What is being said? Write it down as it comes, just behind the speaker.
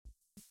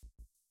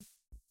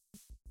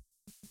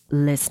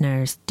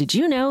Listeners, did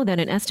you know that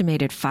an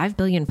estimated 5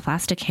 billion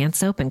plastic hand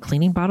soap and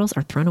cleaning bottles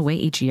are thrown away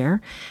each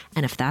year?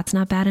 And if that's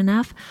not bad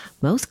enough,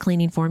 most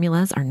cleaning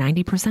formulas are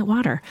 90%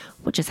 water,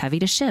 which is heavy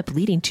to ship,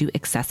 leading to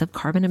excessive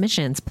carbon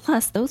emissions.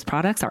 Plus, those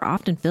products are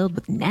often filled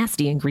with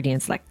nasty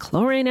ingredients like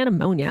chlorine and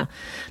ammonia.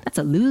 That's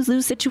a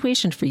lose-lose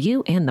situation for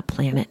you and the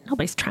planet.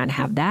 Nobody's trying to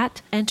have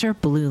that. Enter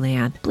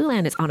Blueland.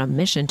 Blueland is on a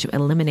mission to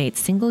eliminate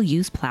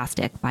single-use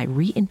plastic by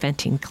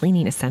reinventing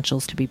cleaning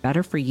essentials to be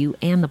better for you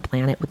and the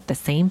planet with the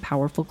same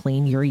powerful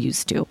clean you're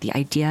used to. The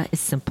idea is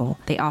simple.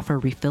 They offer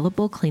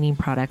refillable cleaning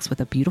products with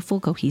a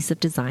beautiful cohesive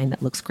design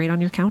that looks great on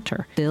your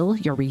counter. Fill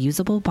your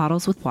reusable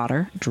bottles with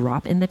water,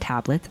 drop in the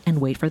tablets, and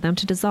wait for them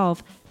to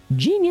dissolve.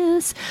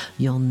 Genius!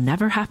 You'll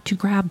never have to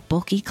grab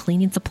bulky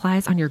cleaning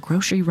supplies on your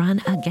grocery run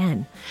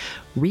again.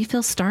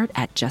 Refills start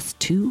at just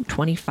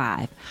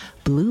 $2.25.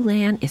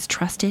 Blueland is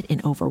trusted in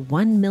over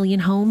 1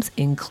 million homes,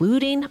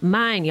 including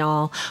mine,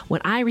 y'all.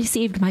 When I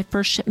received my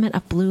first shipment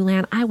of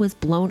Blueland, I was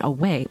blown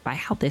away by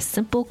how this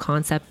simple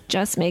concept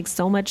just makes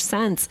so much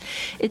sense.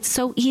 It's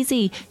so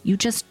easy. You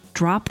just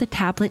drop the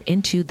tablet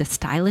into the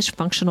stylish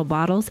functional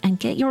bottles and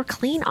get your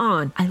clean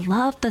on. I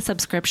love the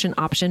subscription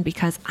option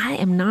because I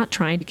am not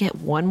trying to get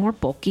one more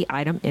bulky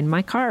item in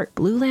my cart.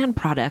 Blueland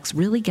products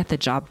really get the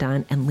job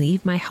done and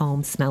leave my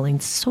home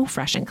smelling so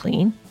fresh and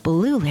clean.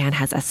 Blueland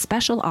has a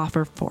special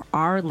offer for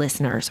our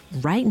listeners.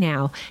 Right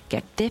now,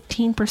 get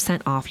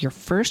 15% off your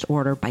first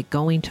order by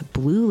going to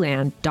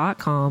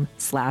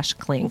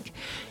blueland.com/clink.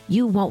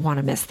 You won't want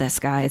to miss this,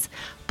 guys.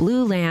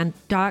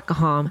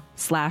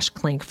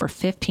 Blueland.com/clink for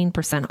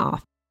 15%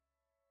 off.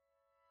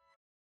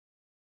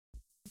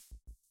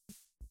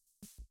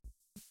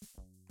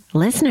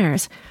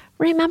 Listeners,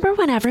 remember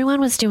when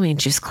everyone was doing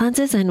juice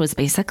cleanses and was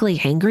basically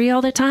hangry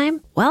all the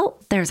time? Well,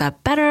 there's a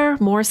better,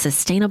 more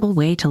sustainable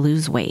way to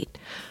lose weight.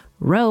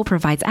 Ro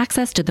provides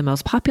access to the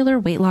most popular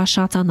weight loss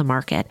shots on the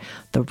market.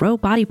 The Ro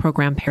Body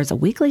Program pairs a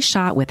weekly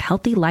shot with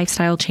healthy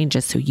lifestyle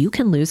changes so you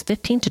can lose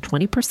 15 to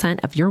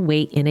 20% of your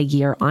weight in a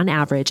year on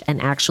average and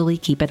actually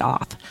keep it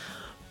off.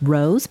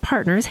 Ro's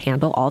partners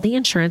handle all the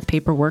insurance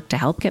paperwork to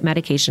help get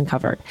medication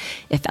covered.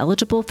 If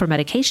eligible for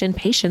medication,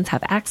 patients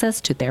have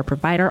access to their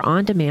provider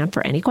on demand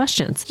for any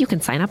questions. You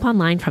can sign up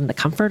online from the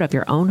comfort of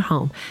your own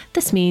home.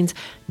 This means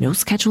no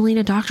scheduling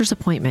a doctor's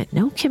appointment,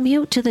 no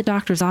commute to the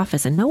doctor's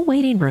office, and no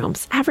waiting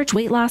rooms. Average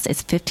weight loss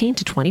is 15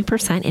 to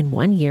 20% in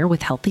 1 year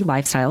with healthy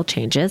lifestyle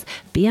changes.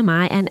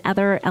 BMI and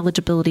other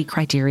eligibility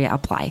criteria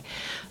apply.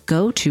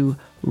 Go to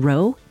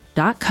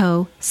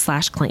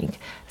ro.co/clink.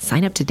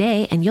 Sign up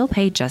today and you'll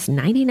pay just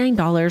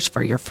 $99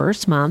 for your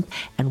first month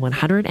and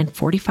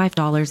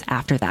 $145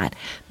 after that.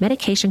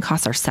 Medication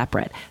costs are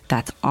separate.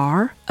 That's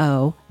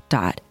ro.co/clink.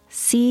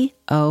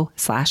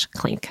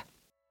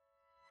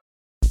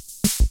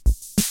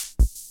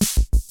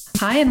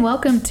 Hi, and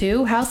welcome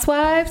to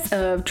Housewives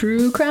of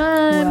True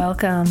Crime.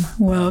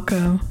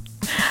 Welcome.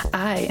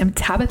 I am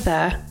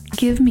Tabitha.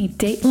 Give me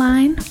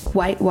Dateline,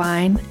 white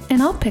wine,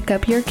 and I'll pick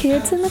up your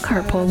kids in the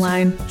carpool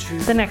line.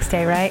 The next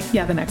day, right?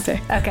 Yeah, the next day.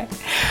 Okay.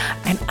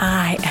 And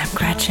I am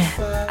Gretchen.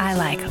 I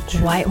like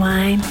white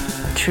wine,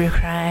 true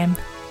crime,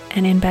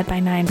 and in bed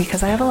by 9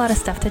 because I have a lot of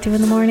stuff to do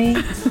in the morning.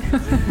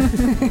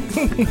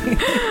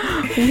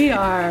 We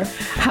are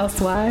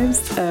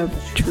Housewives of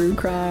True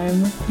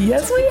Crime.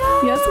 Yes, we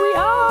are. Yes, we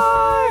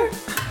are.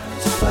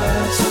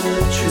 Housewives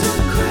of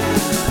True Crime.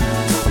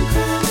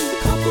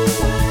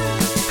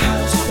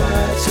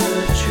 Housewives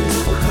of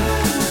True Crime.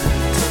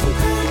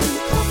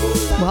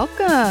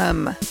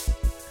 Welcome.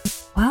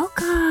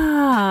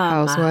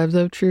 Housewives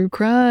of True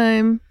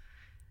Crime.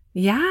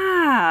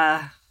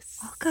 Yeah.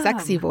 Welcome.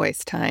 Sexy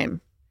voice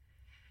time.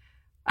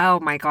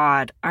 Oh my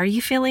God. Are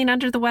you feeling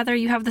under the weather?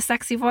 You have the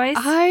sexy voice?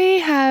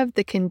 I have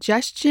the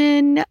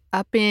congestion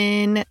up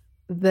in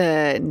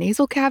the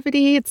nasal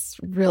cavity. It's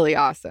really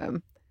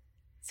awesome.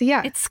 So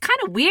yeah. It's kind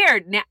of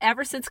weird. Now,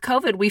 ever since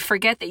COVID, we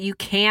forget that you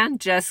can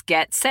just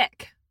get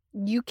sick.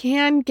 You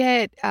can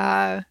get,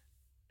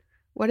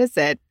 what is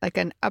it? Like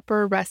an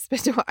upper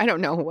respiratory, I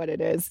don't know what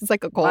it is. It's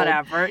like a cold.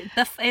 Whatever.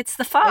 It's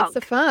the funk. It's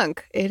the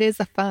funk. It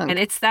is a funk. And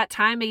it's that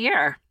time of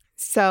year.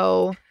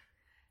 So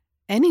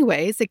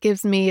anyways, it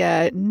gives me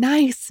a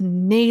nice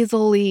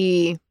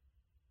nasally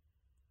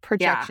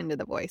projection to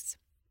the voice.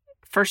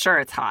 For sure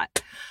it's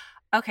hot.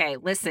 Okay,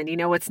 listen, you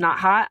know what's not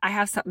hot? I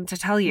have something to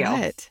tell you.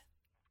 What?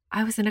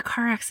 I was in a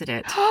car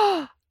accident.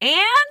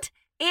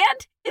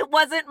 And it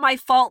wasn't my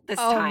fault this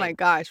time. Oh my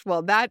gosh.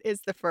 Well, that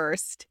is the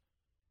first.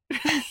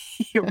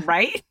 You're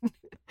right?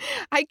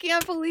 I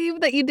can't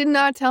believe that you did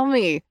not tell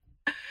me.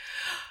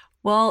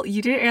 Well,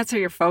 you didn't answer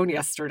your phone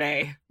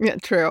yesterday. Yeah,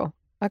 true.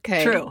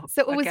 Okay. True.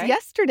 So it was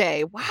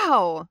yesterday.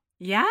 Wow.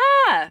 Yeah.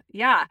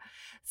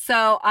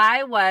 So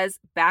I was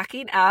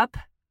backing up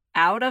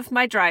out of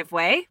my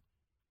driveway,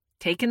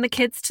 taking the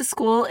kids to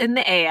school in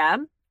the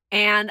AM.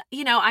 And,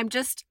 I'm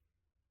just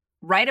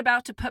right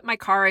about to put my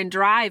car in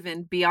drive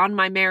and be on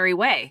my merry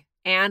way.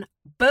 And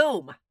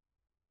boom,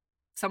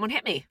 someone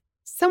hit me.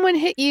 Someone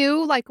hit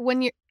you like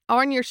when you're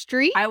on your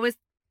street? I was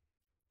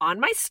on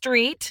my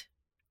street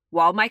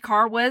while my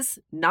car was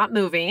not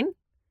moving.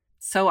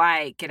 So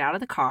I get out of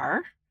the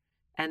car,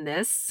 and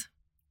it's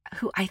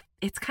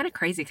kind of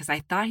crazy because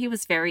I thought he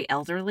was very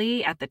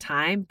elderly at the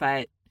time,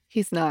 but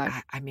He's not.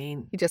 I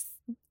mean, He just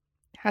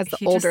has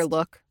the older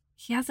look.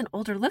 He has an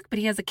older look, but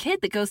he has a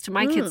kid that goes to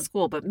my kid's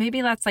school, but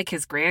maybe that's like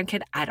his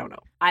grandkid. I don't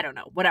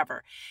know.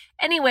 Whatever.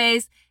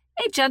 Anyways,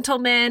 a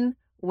gentleman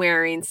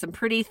wearing some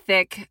pretty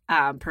thick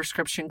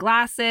prescription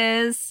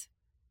glasses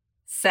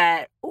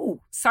said, "Ooh,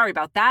 sorry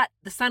about that.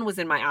 The sun was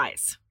in my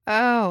eyes."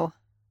 Oh.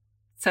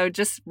 So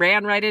just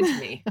ran right into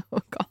me. Oh,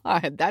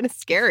 God. That is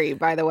scary,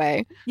 by the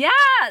way. Yeah.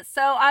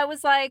 So I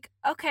was like,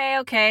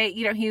 okay.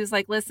 You know, he was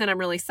like, "Listen, I'm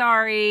really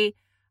sorry.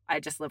 I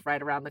just live right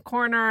around the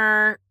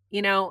corner."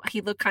 You know,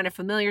 he looked kind of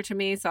familiar to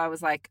me. So I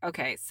was like,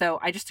 okay. So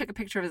I just took a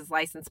picture of his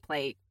license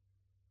plate,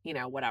 you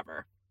know,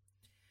 whatever.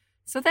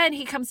 So then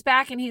he comes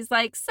back and he's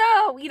like,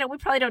 "So, you know, we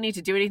probably don't need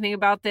to do anything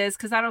about this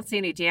because I don't see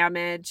any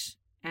damage."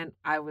 And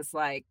I was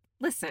like,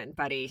 "Listen,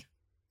 buddy,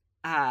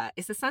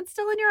 is the sun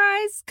still in your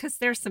eyes? Because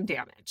there's some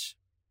damage.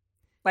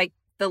 Like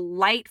the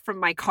light from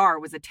my car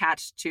was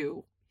attached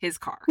to his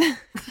car."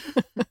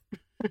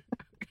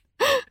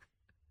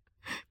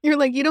 You're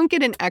like, you don't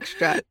get an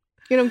extra.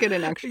 You don't get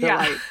an extra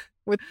light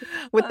with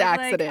the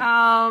accident.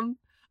 Like,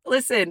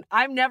 listen,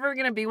 I'm never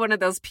going to be one of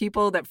those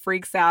people that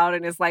freaks out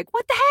and is like,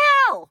 "What the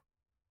hell?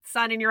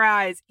 Sun in your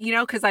eyes," you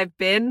know, because I've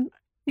been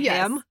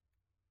him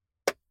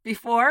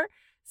before.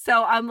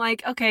 So I'm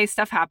like, okay,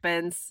 stuff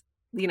happens,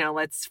 you know,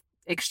 let's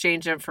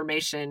exchange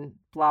information,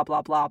 blah,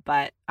 blah, blah.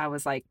 But I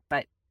was like,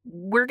 but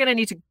we're going to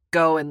need to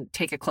go and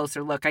take a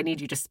closer look. I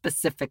need you to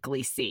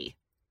specifically see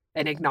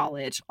and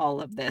acknowledge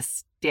all of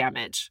this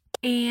damage.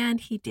 And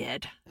he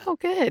did. Oh,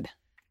 good.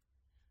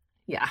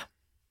 Yeah.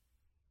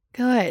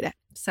 Good.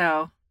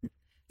 So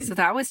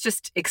that was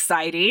just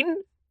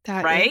exciting.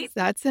 Right?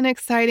 That's an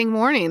exciting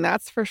morning.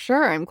 That's for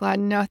sure. I'm glad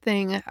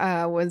nothing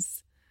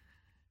was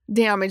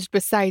damaged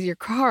besides your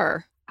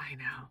car. I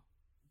know.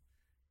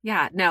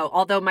 Yeah, no,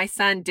 although my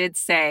son did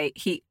say,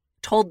 he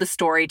told the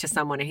story to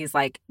someone and he's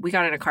like, "We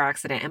got in a car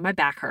accident and my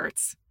back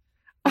hurts."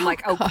 I'm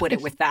like, "Oh, quit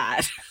it with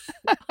that."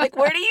 Like,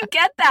 where do you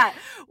get that?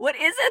 What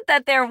is it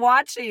that they're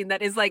watching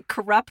that is like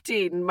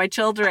corrupting my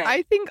children?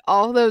 I think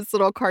all those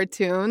little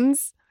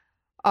cartoons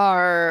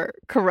are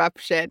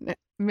corruption.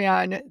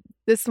 Man,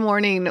 this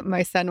morning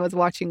my son was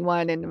watching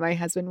one and my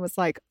husband was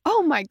like,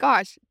 "Oh my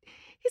gosh."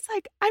 He's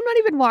like, "I'm not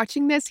even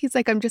watching this." He's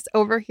like, "I'm just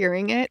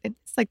overhearing it." And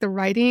it's like the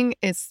writing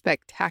is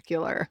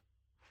spectacular.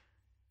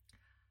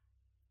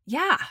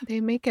 Yeah.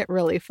 They make it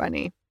really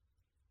funny.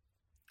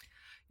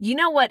 You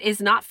know what is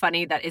not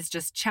funny that is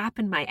just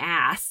chapping my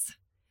ass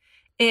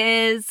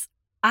is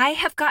I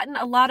have gotten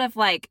a lot of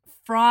like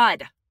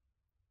fraud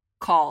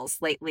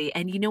calls lately.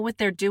 And you know what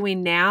they're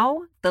doing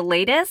now? The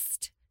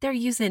latest? They're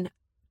using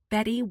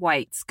Betty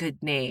White's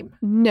good name.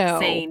 No.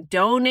 Saying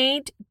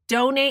donate.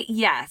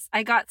 Yes.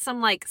 I got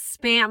some like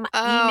spam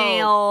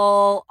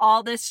email,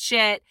 all this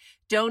shit.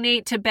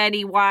 Donate to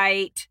Betty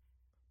White,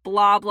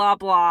 blah, blah,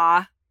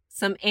 blah.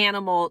 Some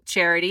animal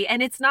charity.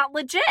 And it's not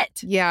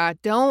legit. Yeah.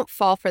 Don't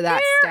fall for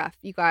that stuff,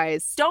 you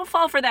guys. Don't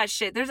fall for that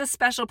shit. There's a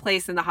special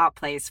place in the hot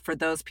place for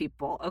those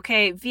people.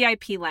 Okay.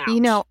 VIP lounge.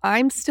 You know,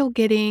 I'm still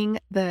getting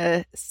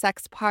the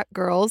sex pot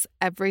girls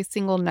every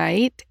single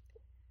night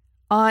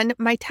on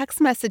my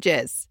text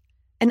messages.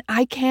 And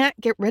I can't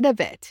get rid of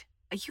it.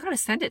 You got to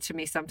send it to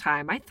me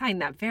sometime. I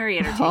find that very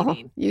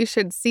entertaining. Oh, you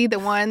should see the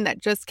one that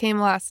just came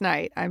last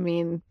night. I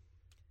mean,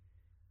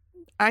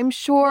 I'm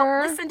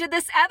sure. Well, listen to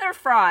this other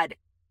fraud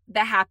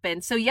that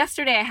happened. So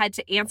yesterday I had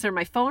to answer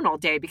my phone all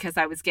day because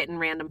I was getting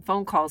random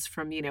phone calls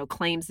from, you know,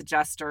 claims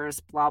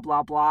adjusters, blah,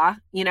 blah, blah,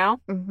 you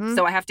know? Mm-hmm.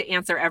 So I have to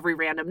answer every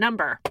random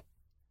number.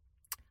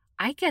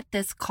 I get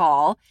this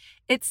call.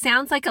 It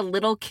sounds like a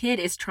little kid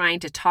is trying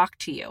to talk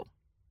to you.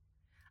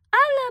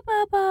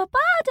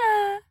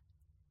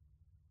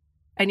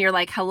 And you're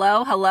like,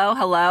 hello, hello,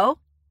 hello.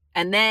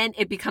 And then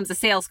it becomes a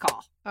sales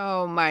call.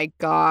 Oh my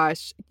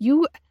gosh.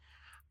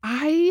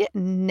 I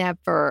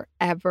never,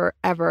 ever,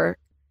 ever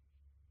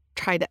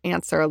try to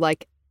answer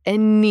like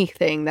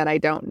anything that I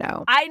don't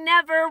know. I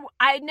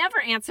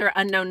never answer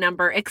unknown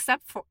number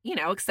except for, you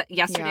know,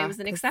 yesterday was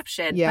an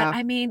exception. Yeah. But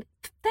I mean,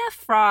 the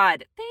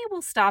fraud, they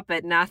will stop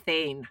at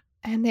nothing.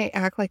 And they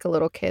act like a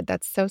little kid.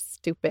 That's so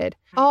stupid.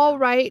 All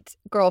right,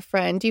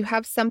 girlfriend, you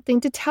have something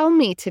to tell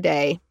me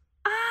today.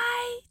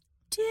 I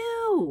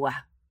do.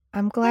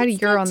 I'm glad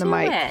you're on the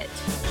mic.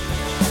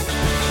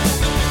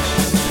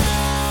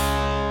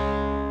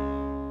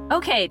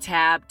 Okay,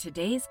 Tab,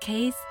 today's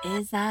case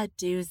is a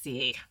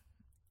doozy.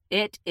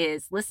 It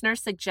is listener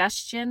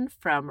suggestion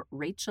from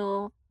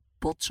Rachel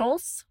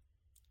Butchels.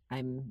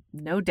 I'm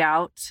no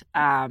doubt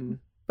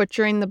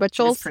butchering the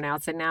Butchels.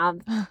 Mispronouncing now.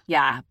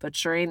 Yeah,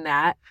 butchering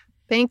that.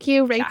 Thank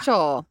you,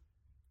 Rachel.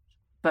 Yeah.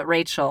 But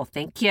Rachel,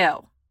 thank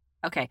you.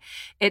 Okay.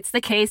 It's the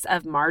case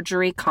of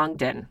Marjorie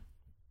Congdon.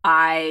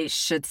 I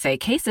should say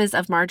cases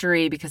of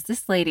Marjorie because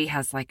this lady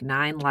has like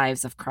 9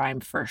 lives of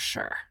crime for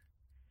sure.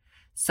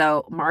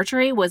 So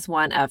Marjorie was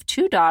one of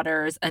 2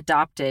 daughters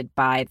adopted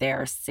by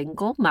their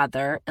single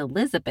mother,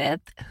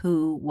 Elizabeth,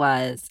 who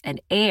was an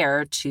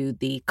heir to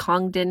the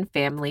Congdon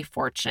family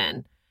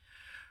fortune.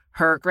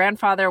 Her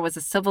grandfather was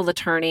a civil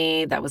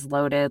attorney that was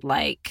loaded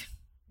like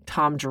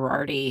Tom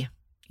Girardi,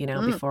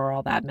 before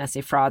all that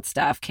messy fraud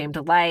stuff came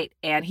to light.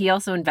 And he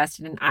also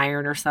invested in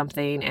iron or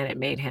something, and it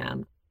made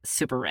him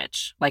super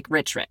rich, like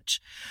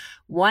rich.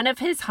 One of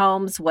his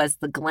homes was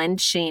the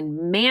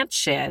Glensheen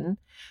Mansion,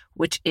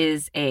 which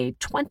is a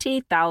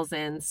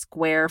 20,000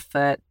 square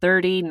foot,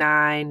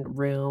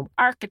 39-room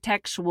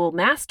architectural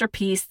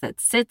masterpiece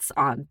that sits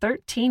on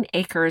 13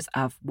 acres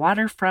of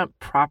waterfront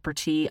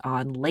property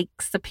on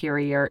Lake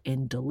Superior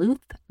in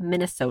Duluth,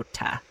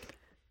 Minnesota.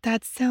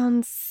 That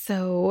sounds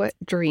so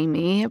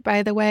dreamy,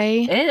 by the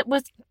way. It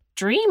was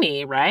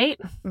dreamy, right?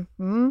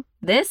 Mm-hmm.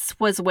 This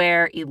was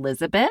where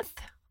Elizabeth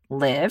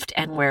lived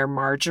and where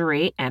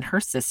Marjorie and her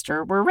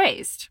sister were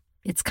raised.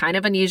 It's kind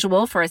of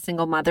unusual for a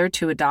single mother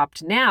to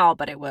adopt now,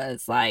 but it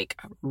was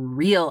like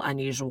real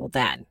unusual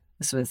then.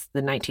 This was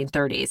the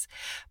 1930s.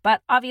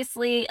 But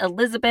obviously,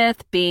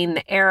 Elizabeth, being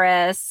the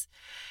heiress,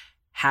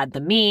 had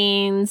the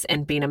means,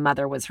 and being a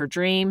mother was her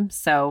dream.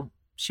 So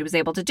she was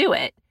able to do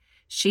it.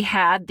 She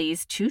had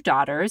these 2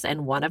 daughters,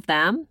 and one of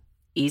them,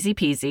 easy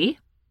peasy,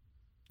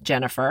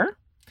 Jennifer.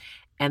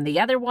 And the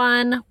other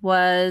one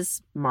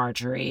was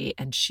Marjorie,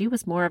 and she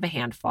was more of a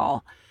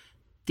handful.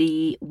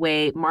 The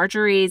way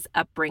Marjorie's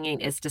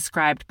upbringing is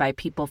described by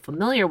people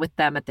familiar with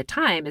them at the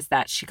time is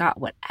that she got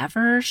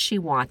whatever she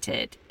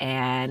wanted.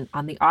 And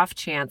on the off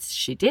chance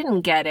she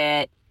didn't get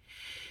it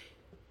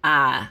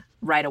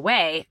right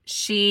away,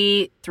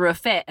 she threw a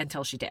fit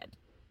until she did.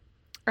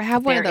 I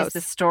have one of those. Is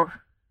the story.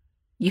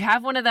 You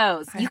have one of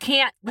those. You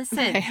can't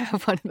listen. I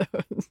have one of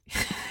those.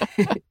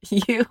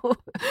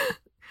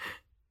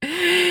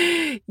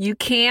 You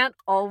can't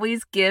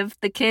always give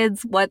the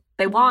kids what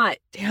they want.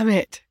 Damn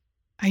it.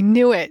 I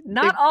knew it.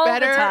 Not all the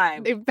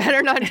time. They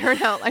better not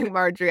turn out like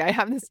Marjorie. I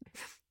have this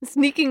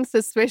sneaking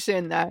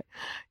suspicion that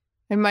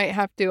I might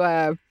have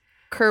to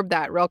curb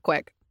that real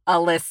quick.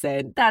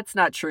 Listen, that's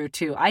not true,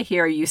 too. I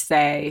hear you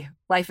say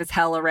life is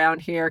hell around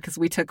here because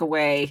we took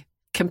away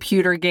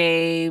computer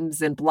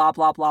games and blah,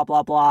 blah, blah,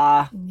 blah,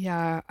 blah.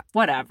 Yeah.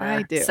 Whatever.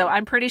 I do. So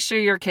I'm pretty sure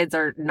your kids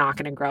are not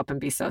going to grow up and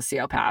be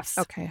sociopaths.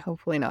 Okay,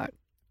 hopefully not.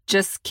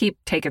 Just keep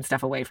taking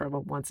stuff away from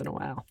them once in a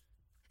while.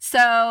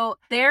 So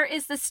there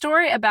is the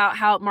story about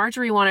how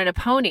Marjorie wanted a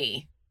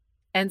pony.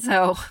 And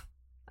so,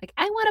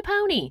 I want a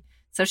pony.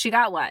 So she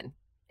got one.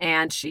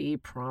 And she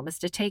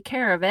promised to take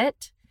care of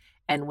it.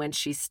 And when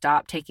she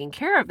stopped taking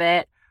care of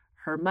it,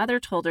 her mother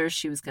told her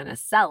she was going to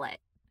sell it.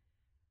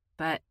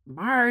 But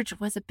Marge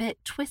was a bit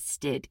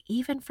twisted,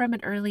 even from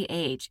an early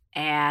age.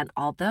 And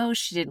although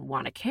she didn't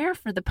want to care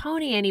for the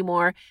pony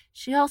anymore,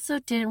 she also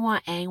didn't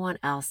want anyone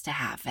else to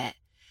have it.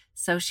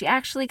 So she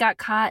actually got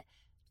caught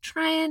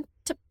trying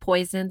to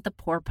poison the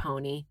poor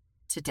pony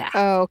to death.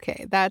 Oh,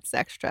 okay. That's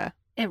extra.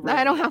 It really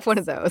I don't have one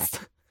of those.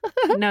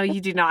 No, you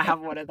do not have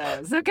one of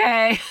those.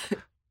 Okay.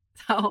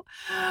 So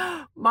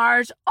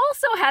Marge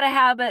also had a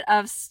habit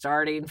of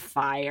starting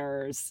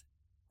fires,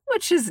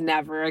 which is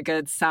never a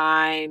good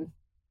sign,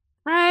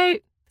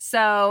 right?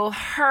 So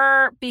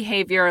her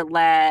behavior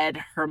led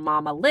her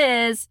mama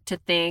Liz to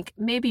think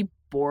maybe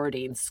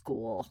boarding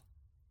school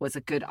was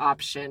a good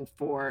option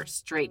for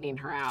straightening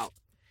her out.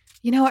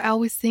 I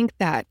always think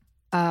that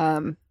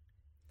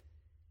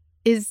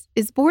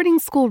is boarding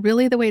school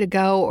really the way to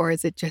go, or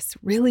is it just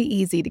really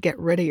easy to get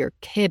rid of your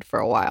kid for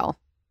a while?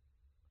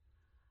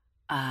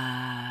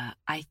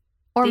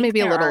 Or maybe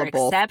a little of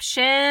both.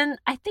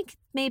 I think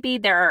maybe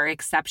there are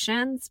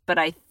exceptions, but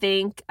I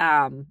think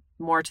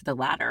more to the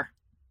latter.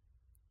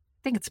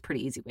 I think it's a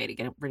pretty easy way to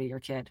get rid of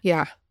your kid.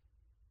 Yeah.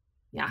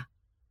 Yeah.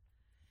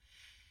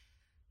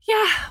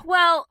 Yeah,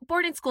 well,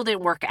 boarding school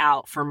didn't work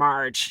out for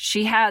Marge.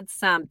 She had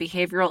some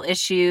behavioral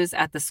issues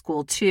at the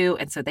school, too,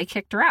 and so they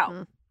kicked her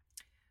out,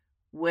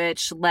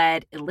 which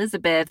led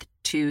Elizabeth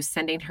to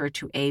sending her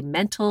to a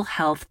mental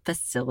health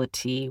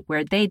facility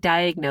where they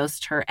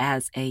diagnosed her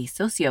as a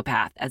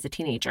sociopath as a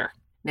teenager.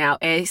 Now,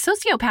 a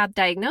sociopath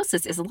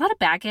diagnosis is a lot of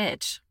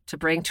baggage to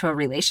bring to a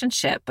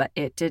relationship, but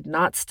it did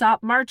not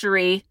stop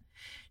Marjorie.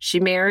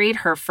 She married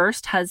her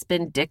first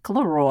husband, Dick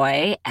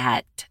Leroy,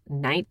 at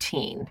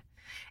 19.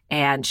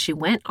 And she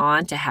went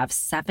on to have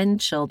 7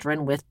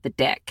 children with the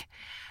Dick.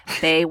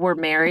 They were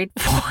married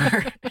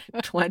for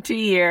 20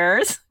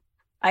 years.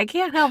 I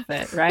can't help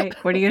it, right?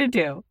 What are you going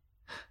to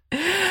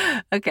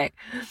do? Okay.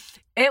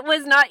 It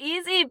was not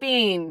easy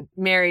being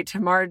married to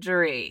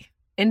Marjorie.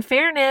 In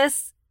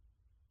fairness,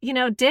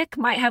 Dick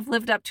might have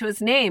lived up to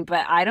his name,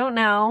 but I don't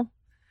know.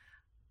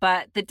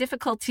 But the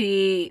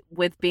difficulty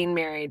with being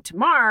married to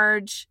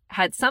Marge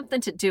had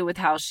something to do with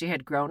how she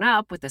had grown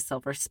up with a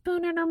silver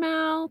spoon in her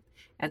mouth.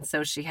 And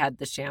so she had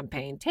the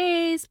champagne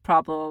taste.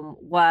 Problem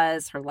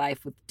was her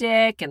life with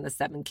Dick and the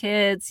 7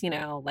 kids,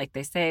 like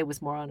they say,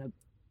 was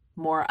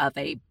more of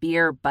a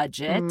beer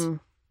budget.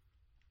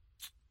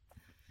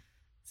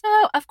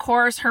 So, of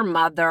course, her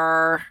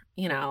mother,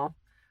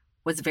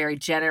 was very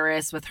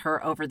generous with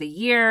her over the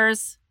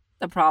years.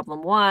 The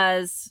problem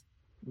was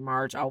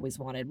Marge always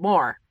wanted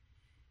more.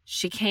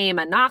 She came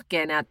a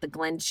knocking at the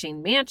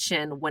Glensheen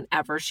mansion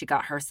whenever she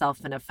got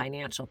herself in a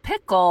financial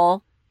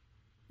pickle,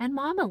 and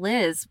Mama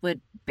Liz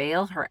would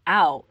bail her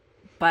out,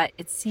 but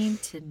it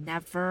seemed to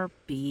never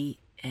be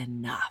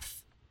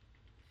enough.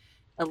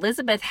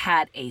 Elizabeth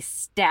had a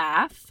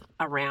staff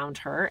around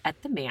her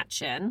at the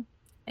mansion,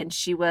 and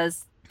she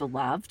was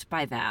beloved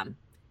by them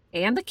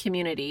and the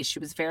community. She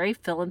was very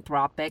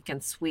philanthropic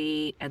and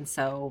sweet, and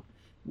so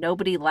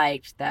nobody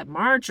liked that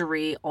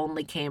Marjorie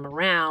only came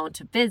around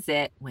to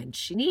visit when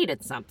she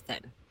needed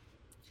something.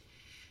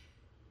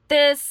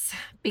 This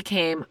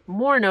became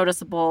more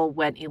noticeable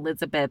when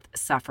Elizabeth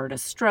suffered a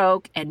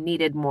stroke and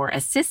needed more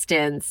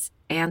assistance,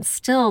 and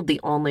still the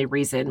only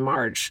reason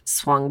Marge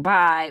swung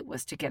by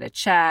was to get a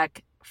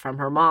check from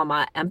her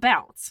mama and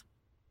bounce.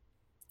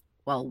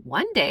 Well,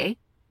 one day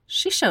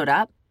she showed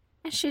up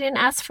and she didn't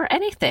ask for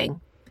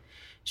anything.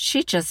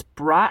 She just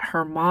brought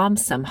her mom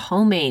some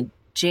homemade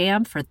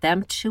jam for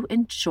them to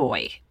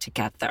enjoy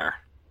together.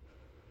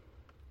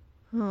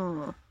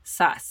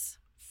 Sus.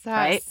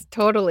 Right?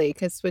 Totally.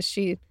 Because was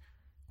she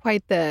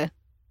quite the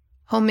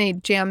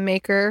homemade jam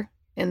maker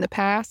in the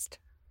past?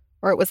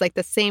 Or it was like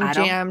the same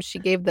jam she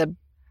gave the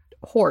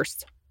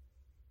horse?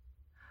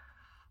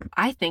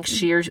 I think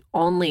she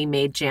only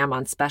made jam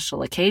on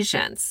special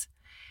occasions.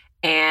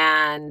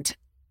 And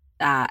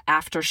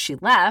after she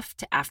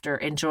left, after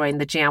enjoying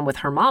the jam with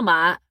her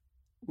mama,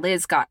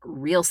 Liz got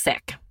real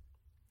sick.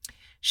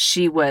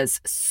 She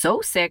was so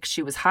sick,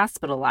 she was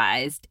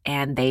hospitalized,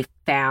 and they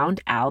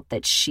found out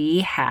that she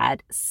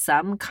had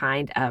some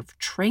kind of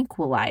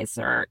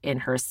tranquilizer in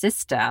her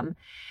system,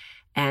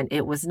 and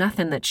it was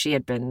nothing that she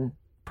had been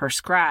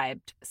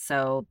prescribed.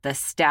 So the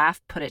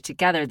staff put it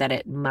together that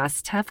it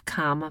must have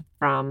come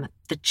from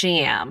the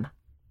jam.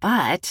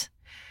 But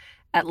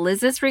at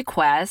Liz's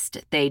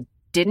request, they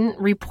didn't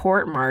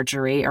report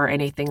Marjorie or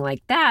anything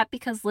like that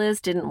because Liz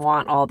didn't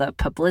want all the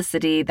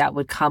publicity that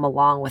would come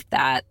along with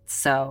that.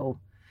 So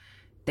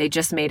they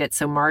just made it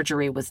so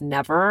Marjorie was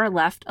never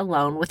left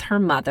alone with her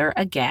mother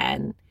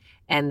again.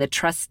 And the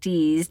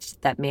trustees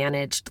that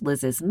managed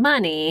Liz's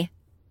money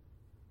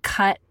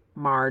cut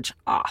Marge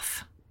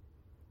off.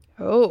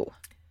 Oh.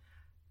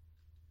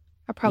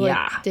 I probably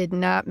did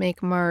not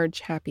make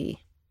Marge happy.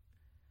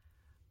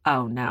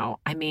 Oh, no.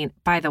 I mean,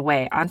 by the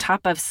way, on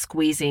top of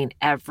squeezing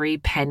every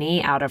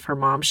penny out of her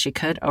mom she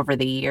could over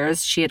the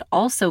years, she had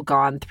also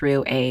gone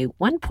through a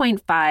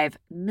 $1.5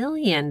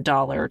 million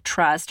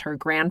trust her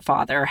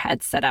grandfather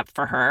had set up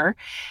for her.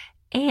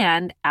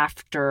 And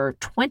after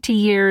 20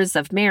 years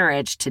of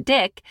marriage to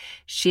Dick,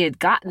 she had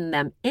gotten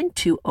them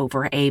into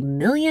over $1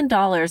 million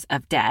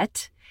of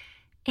debt.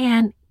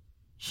 And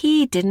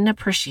he didn't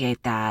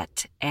appreciate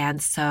that,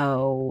 and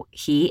so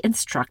he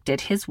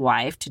instructed his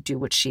wife to do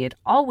what she had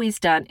always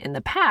done in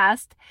the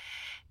past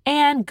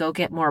and go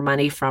get more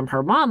money from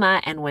her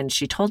mama. And when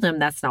she told him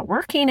that's not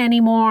working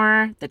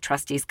anymore, the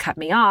trustees cut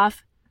me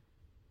off,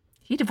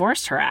 he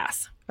divorced her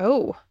ass.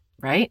 Oh.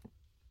 Right?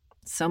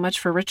 So much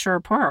for richer or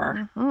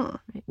poorer. Uh-huh.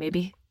 Right?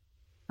 Maybe.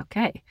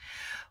 Okay.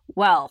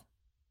 Well,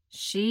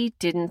 she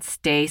didn't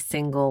stay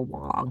single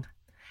long.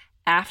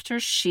 After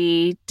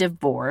she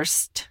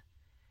divorced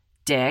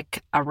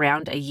Dick,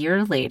 around a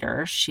year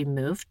later, she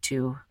moved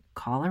to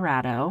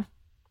Colorado,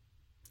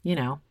 you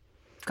know,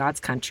 God's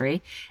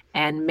country,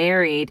 and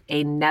married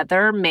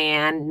another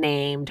man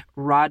named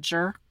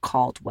Roger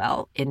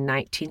Caldwell in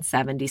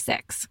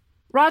 1976.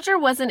 Roger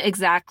wasn't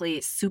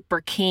exactly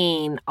super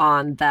keen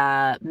on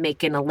the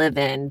making a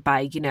living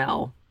by,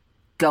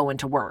 going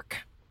to work.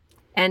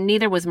 And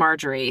neither was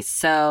Marjorie,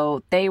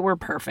 so they were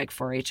perfect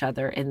for each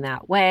other in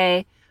that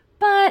way,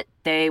 but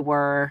they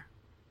were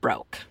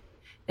broke.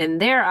 In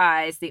their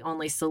eyes, the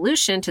only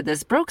solution to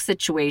this broke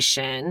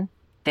situation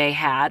they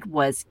had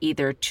was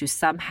either to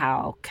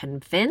somehow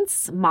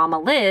convince Mama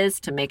Liz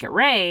to make it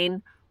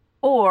rain,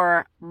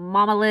 or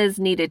Mama Liz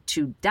needed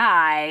to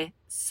die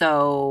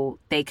so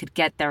they could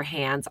get their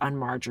hands on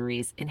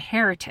Marjorie's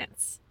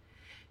inheritance.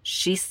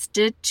 She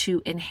stood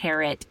to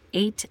inherit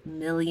 $8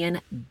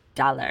 million.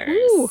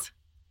 Ooh.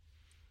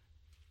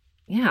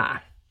 Yeah.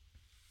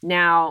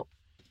 Now,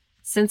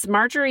 since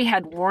Marjorie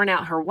had worn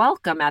out her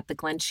welcome at the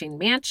Glensheen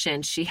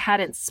mansion, she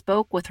hadn't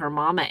spoke with her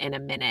mama in a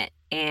minute,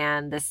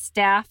 and the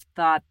staff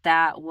thought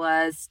that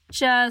was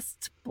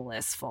just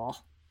blissful.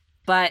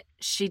 But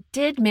she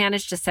did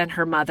manage to send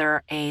her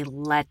mother a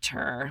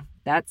letter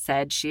that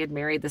said she had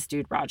married this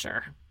dude,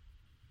 Roger.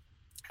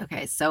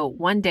 Okay, so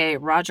one day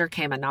Roger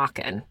came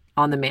a-knocking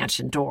on the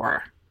mansion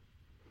door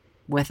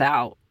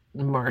without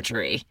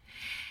Marjorie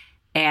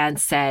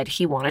and said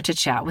he wanted to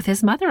chat with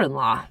his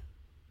mother-in-law.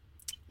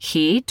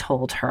 He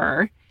told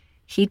her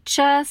he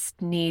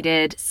just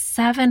needed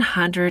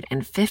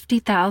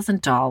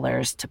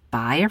 $750,000 to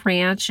buy a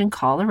ranch in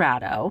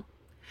Colorado,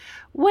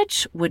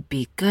 which would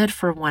be good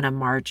for one of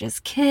Marge's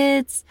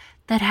kids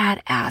that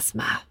had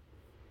asthma.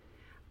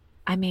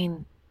 I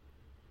mean,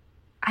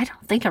 I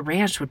don't think a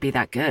ranch would be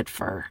that good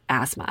for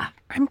asthma.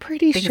 I'm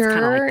pretty I think sure. it's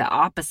kind of like the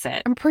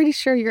opposite. I'm pretty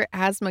sure your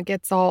asthma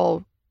gets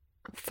all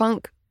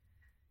funk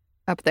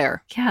up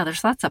there. Yeah,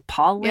 there's lots of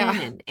pollen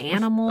and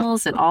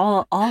animals and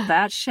all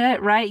that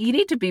shit, right? You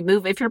need to be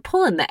moving. If you're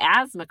pulling the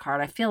asthma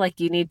card, I feel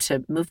like you need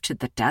to move to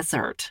the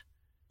desert.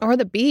 Or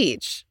the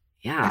beach.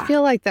 Yeah. I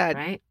feel like that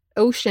right?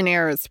 ocean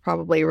air is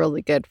probably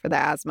really good for the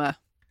asthma.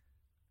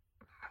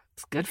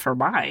 It's good for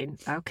mine.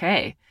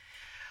 Okay.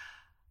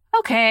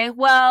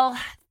 Well,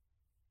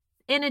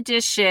 in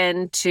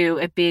addition to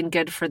it being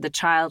good for the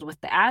child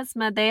with the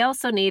asthma, they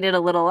also needed a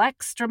little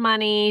extra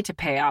money to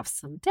pay off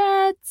some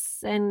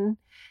debts and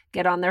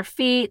get on their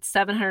feet.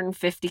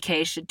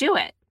 $750K should do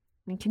it.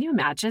 I mean, can you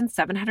imagine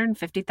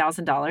 $750,000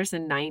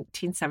 in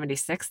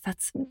 1976?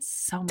 That's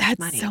so much money.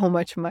 That's so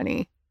much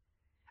money.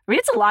 I mean,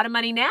 it's a lot of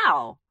money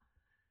now,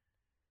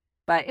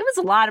 but it was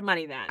a lot of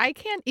money then. I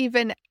can't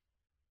even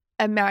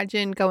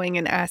imagine going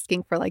and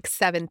asking for like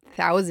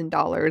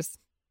 $7,000,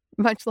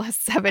 much less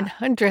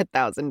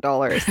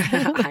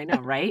 $700,000. I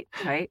know, right?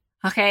 Right.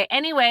 Okay.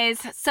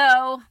 Anyways,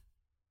 so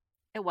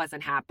it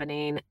wasn't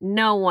happening.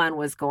 No one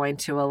was going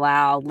to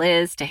allow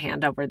Liz to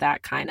hand over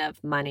that kind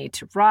of money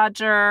to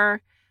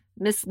Roger.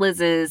 Miss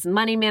Liz's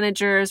money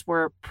managers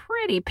were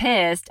pretty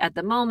pissed at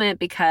the moment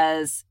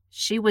because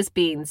she was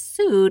being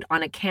sued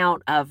on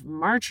account of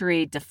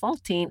Marjorie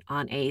defaulting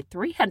on a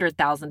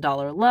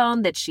 $300,000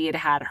 loan that she had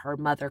had her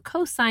mother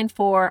co-sign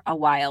for a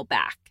while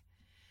back.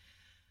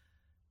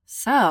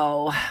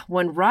 So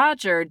when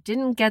Roger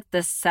didn't get the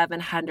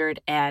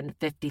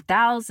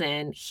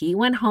 $750,000, he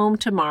went home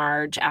to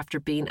Marge after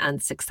being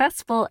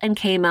unsuccessful and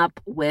came up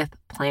with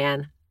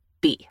Plan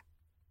B.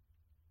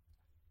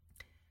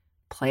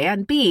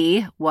 Plan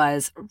B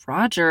was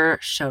Roger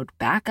showed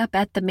back up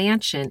at the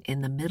mansion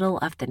in the middle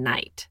of the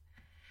night.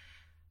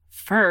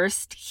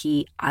 First,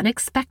 he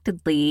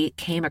unexpectedly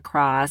came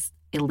across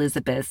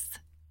Elizabeth's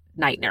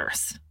night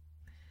nurse.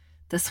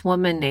 This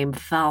woman named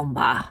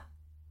Velma.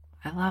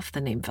 I love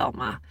the name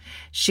Velma.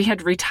 She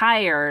had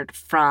retired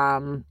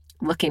from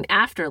looking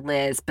after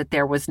Liz, but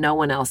there was no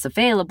one else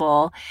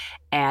available.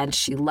 And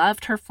she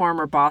loved her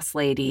former boss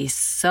lady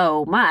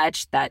so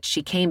much that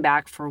she came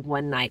back for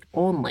one night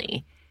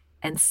only.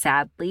 And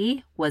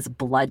sadly was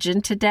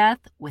bludgeoned to death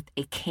with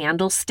a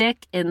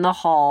candlestick in the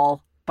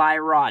hall by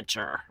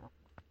Roger.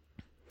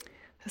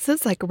 This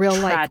is like real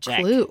life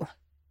Clue.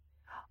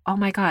 Oh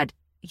my God.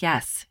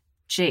 Yes.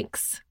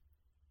 Jinx.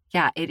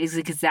 Yeah, it is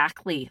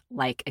exactly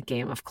like a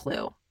game of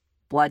Clue.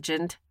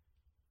 Bludgeoned,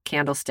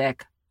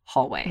 candlestick,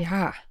 hallway.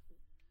 Yeah.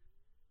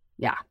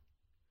 Yeah.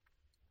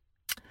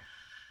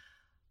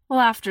 Well,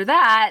 after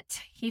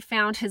that, he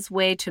found his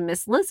way to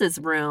Miss Liz's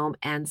room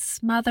and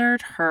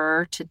smothered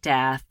her to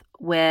death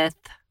with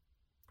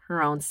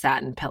her own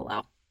satin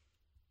pillow.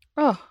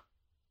 Oh.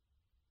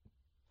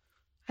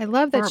 I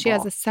love that Horrible. she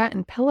has a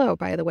satin pillow,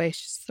 by the way.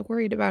 She's so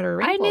worried about her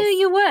wrinkles. I knew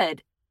you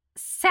would.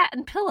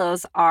 Satin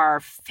pillows are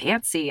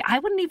fancy. I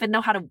wouldn't even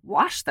know how to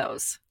wash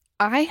those.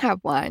 I have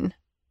one.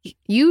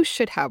 You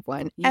should have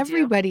one. You do?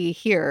 Everybody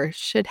here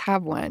should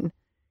have one.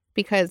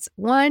 Because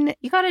one...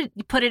 You got to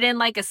put it in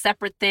like a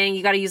separate thing.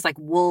 You got to use like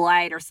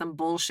Woolite or some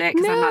bullshit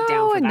because I'm not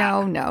down for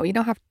that. No. You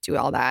don't have to do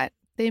all that.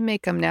 They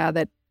make them now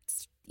that's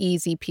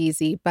easy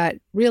peasy. But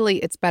really,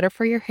 it's better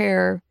for your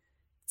hair.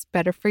 It's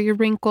better for your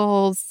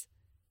wrinkles.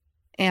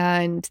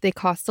 And they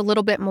cost a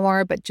little bit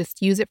more, but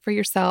just use it for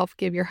yourself.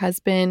 Give your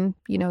husband,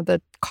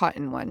 the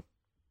cotton one.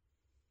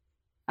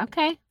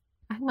 Okay.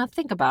 I'm going to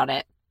think about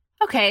it.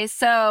 Okay,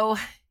 so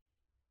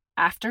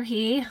after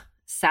he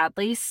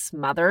sadly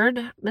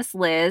smothered Miss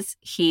Liz,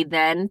 he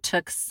then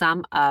took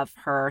some of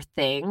her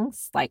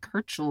things, like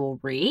her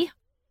jewelry,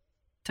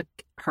 took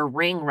her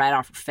ring right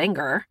off her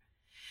finger,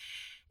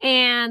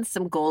 and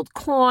some gold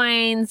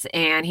coins,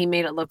 and he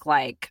made it look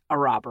like a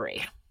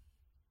robbery.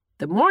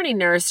 The morning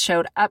nurse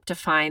showed up to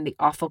find the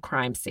awful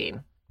crime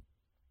scene.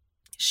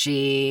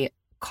 She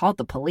called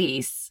the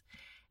police,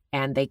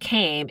 and they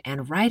came,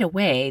 and right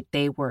away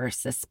they were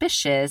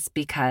suspicious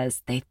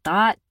because they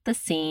thought the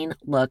scene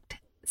looked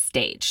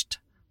staged.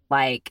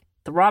 Like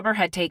the robber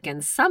had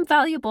taken some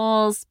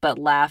valuables but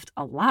left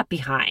a lot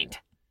behind.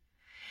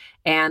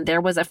 And there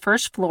was a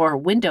first floor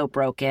window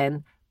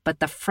broken, but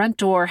the front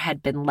door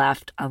had been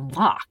left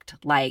unlocked,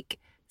 like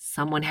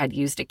someone had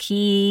used a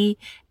key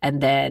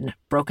and then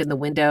broken the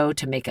window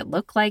to make it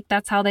look like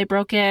that's how they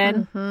broke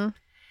in. Mm-hmm.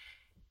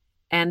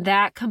 And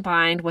that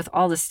combined with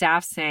all the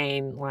staff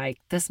saying, like,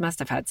 this must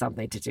have had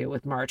something to do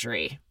with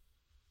Marjorie.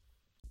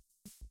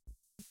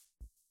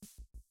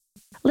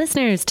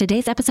 Listeners,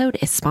 today's episode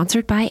is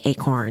sponsored by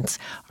Acorns.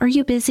 Are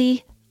you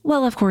busy?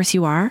 Well, of course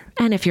you are.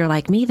 And if you're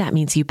like me, that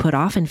means you put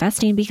off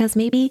investing because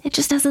maybe it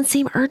just doesn't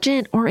seem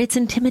urgent or it's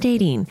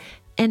intimidating.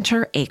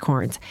 Enter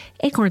Acorns.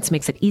 Acorns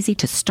makes it easy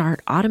to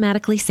start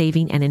automatically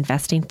saving and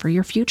investing for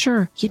your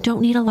future. You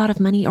don't need a lot of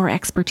money or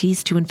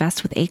expertise to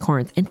invest with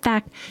Acorns. In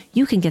fact,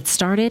 you can get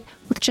started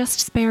with just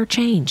spare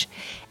change.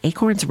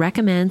 Acorns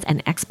recommends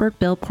an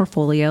expert-built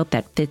portfolio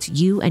that fits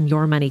you and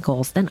your money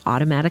goals, then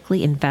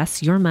automatically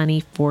invests your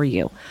money for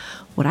you.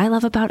 What I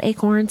love about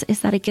Acorns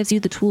is that it gives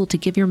you the tool to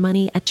give your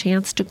money a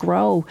chance to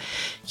grow.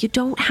 You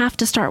don't have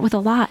to start with a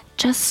lot.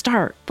 Just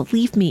start.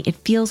 Believe me, it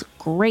feels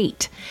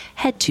great.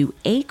 Head to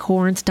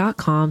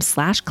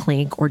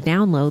acorns.com/clink or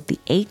download the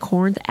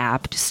Acorns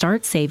app to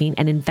start saving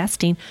and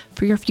investing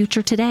for your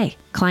future today.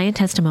 Client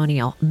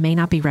testimonial may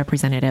not be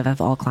representative of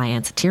all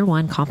clients. Tier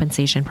 1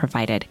 compensation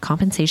provided.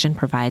 Compensation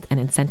provides an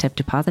incentive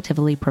to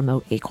positively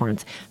promote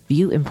Acorns.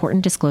 View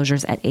important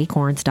disclosures at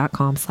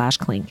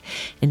acorns.com/clink.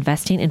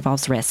 Investing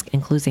involves risk,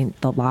 including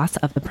the loss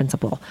of the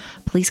principal.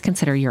 Please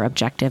consider your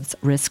objectives,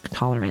 risk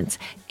tolerance,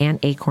 and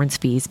Acorns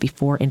fees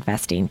before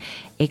investing.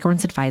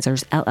 Acorns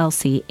Advisors,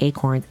 LLC.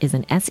 Acorns is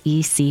an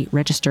SEC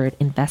registered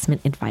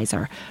investment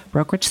advisor.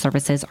 Brokerage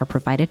services are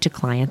provided to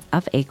clients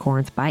of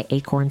Acorns by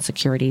Acorns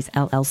Securities,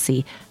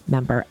 LLC,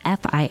 member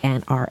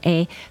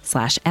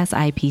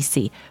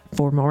FINRA/SIPC.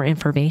 For more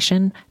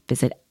information,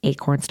 visit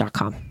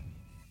acorns.com.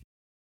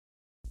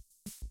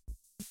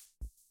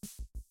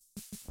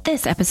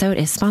 This episode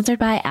is sponsored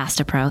by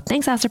Astapro.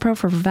 Thanks, Astapro,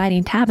 for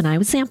providing Tab and I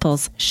with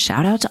samples.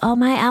 Shout out to all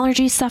my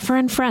allergy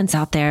suffering friends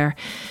out there.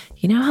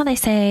 You know how they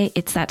say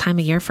it's that time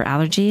of year for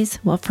allergies?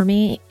 Well, for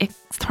me, it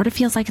sort of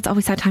feels like it's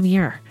always that time of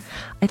year.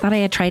 I thought I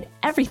had tried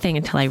everything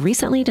until I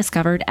recently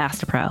discovered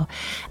Astapro.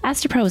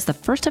 Astapro is the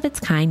first of its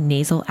kind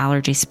nasal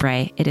allergy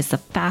spray. It is the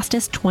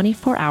fastest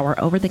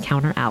 24-hour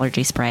over-the-counter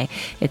allergy spray.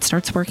 It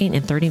starts working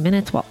in 30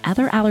 minutes while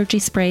other allergy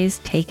sprays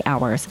take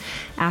hours.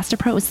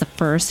 Astapro is the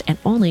first and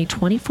only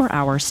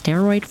 24-hour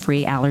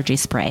steroid-free allergy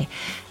spray.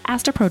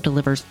 Astapro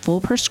delivers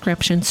full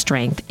prescription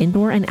strength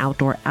indoor and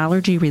outdoor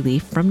allergy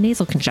relief from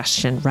nasal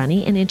congestion,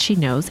 runny and itchy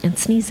nose, and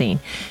sneezing.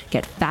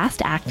 Get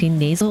fast-acting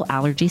nasal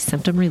allergy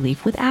symptom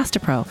relief with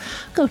Astapro.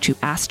 Go to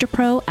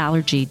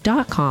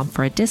astaproallergy.com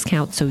for a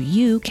discount so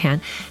you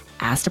can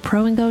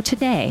Astapro and go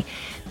today.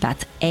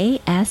 That's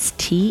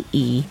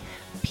ASTEPRO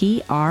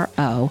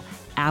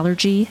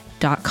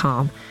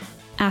allergy.com.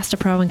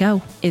 Astapro and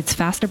go. It's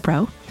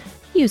Fastapro.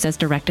 Use as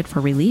directed for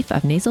relief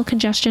of nasal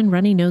congestion,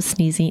 runny nose,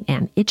 sneezing,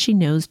 and itchy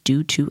nose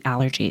due to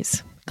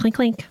allergies. Clink,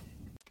 clink.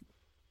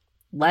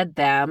 Led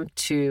them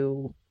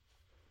to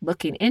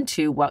looking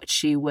into what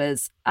she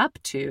was up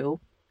to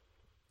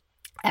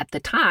at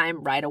the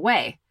time right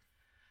away.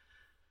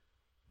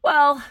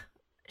 Well,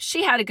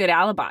 she had a good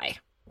alibi.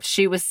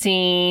 She was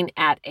seen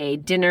at a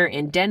dinner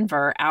in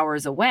Denver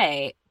hours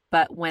away,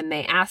 but when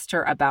they asked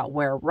her about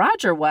where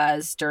Roger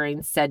was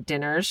during said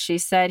dinners, she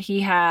said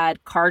he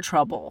had car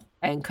trouble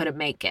and couldn't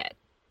make it.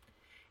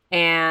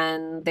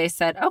 And they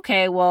said,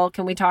 okay, well,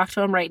 can we talk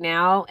to him right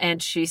now?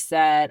 And she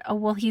said, oh,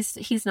 well,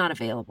 he's not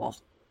available.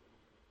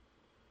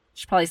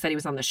 She probably said he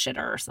was on the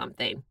shitter or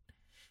something.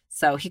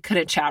 So he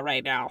couldn't chat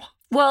right now.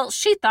 Well,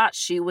 she thought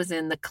she was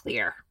in the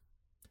clear.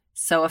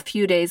 So a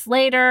few days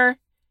later,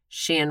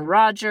 she and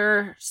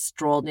Roger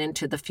strolled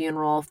into the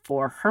funeral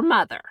for her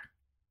mother.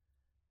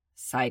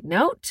 Side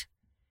note,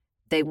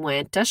 they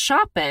went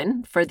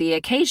shopping for the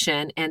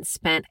occasion and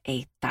spent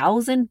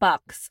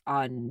 $1,000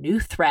 on new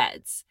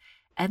threads.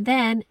 And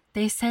then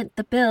they sent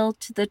the bill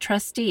to the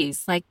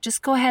trustees. Like,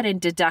 just go ahead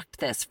and deduct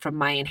this from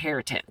my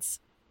inheritance.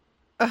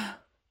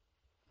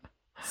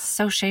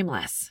 So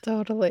shameless.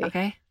 Totally.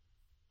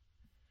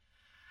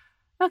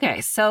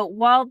 Okay, so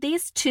while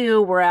these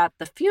two were at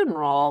the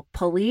funeral,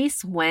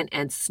 police went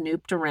and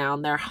snooped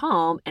around their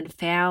home and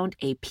found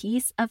a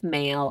piece of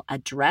mail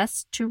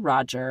addressed to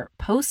Roger,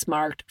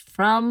 postmarked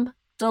from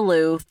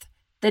Duluth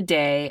the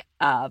day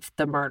of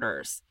the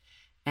murders.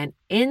 And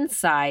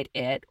inside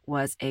it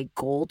was a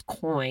gold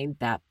coin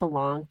that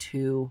belonged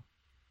to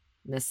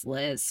Miss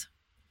Liz.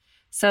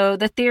 So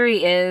the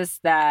theory is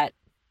that,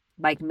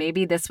 like,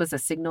 maybe this was a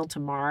signal to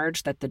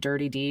Marge that the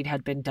dirty deed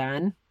had been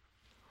done.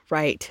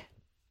 Right.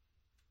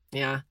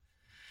 Yeah.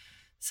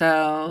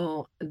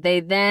 So they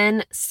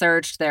then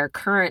searched their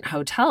current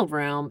hotel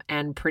room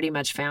and pretty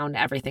much found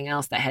everything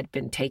else that had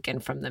been taken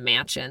from the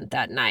mansion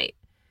that night.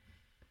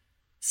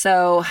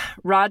 So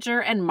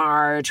Roger and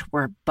Marge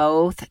were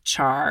both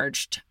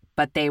charged,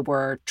 but they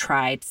were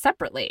tried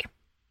separately.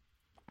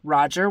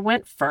 Roger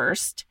went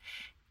first,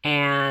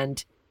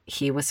 and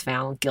he was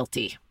found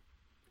guilty,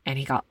 and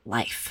he got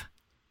life.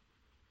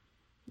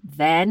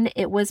 Then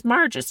it was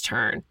Marge's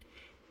turn,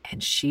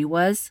 and she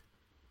was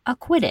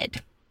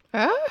acquitted.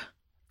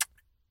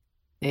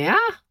 Yeah.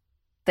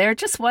 There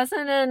just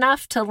wasn't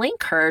enough to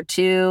link her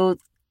to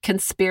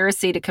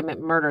conspiracy to commit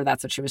murder.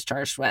 That's what she was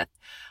charged with.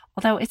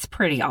 Although it's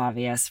pretty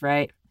obvious,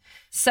 right?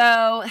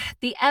 So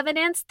the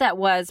evidence that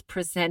was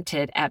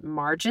presented at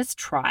Marge's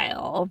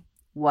trial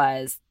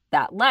was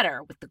that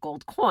letter with the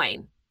gold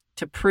coin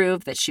to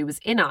prove that she was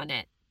in on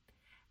it.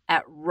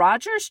 At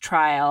Roger's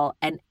trial,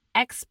 an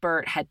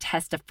expert had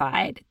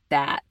testified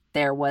that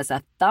there was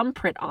a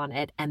thumbprint on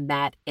it and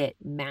that it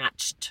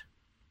matched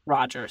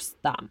Roger's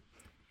thumb.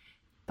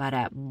 But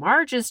at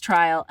Marge's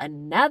trial,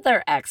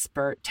 another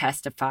expert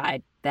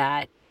testified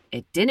that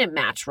it didn't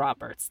match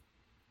Roger's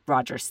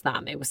Roger's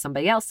thumb. It was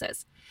somebody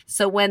else's.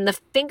 So when the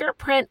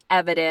fingerprint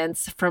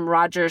evidence from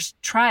Roger's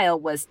trial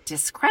was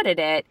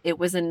discredited, it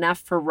was enough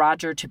for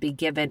Roger to be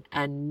given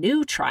a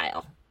new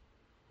trial.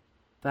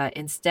 But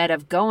instead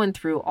of going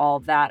through all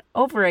that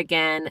over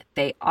again,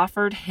 they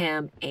offered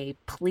him a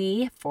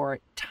plea for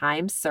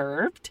time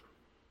served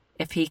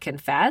if he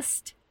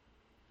confessed,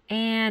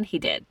 and he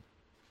did.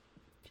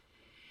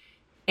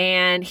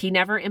 And he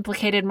never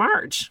implicated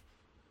Marge.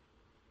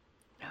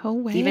 No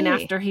way. Even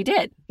after he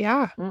did.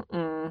 Yeah.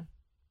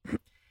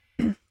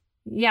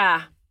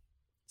 Yeah.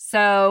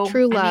 So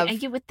True love. I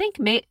mean, you would think,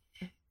 maybe.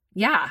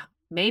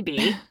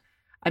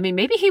 I mean,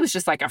 maybe he was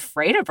just like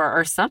afraid of her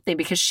or something,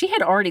 because she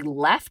had already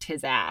left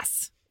his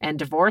ass and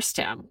divorced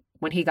him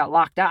when he got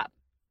locked up.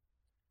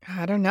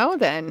 I don't know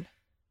then.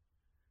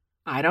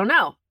 I don't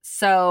know.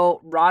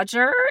 So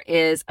Roger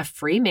is a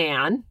free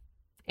man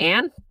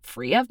and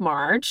free of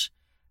Marge,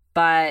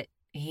 but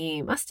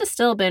he must have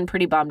still been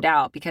pretty bummed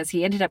out because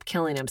he ended up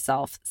killing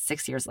himself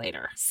 6 years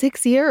later.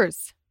 6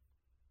 years.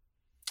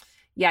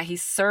 Yeah, he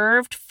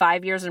served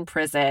 5 years in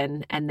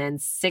prison, and then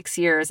 6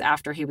 years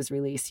after he was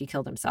released, he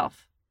killed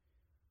himself.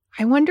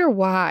 I wonder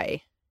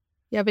why.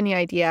 You have any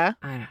idea?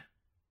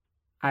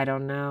 I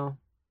don't know.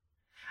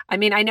 I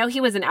mean, I know he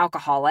was an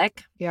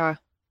alcoholic. Yeah.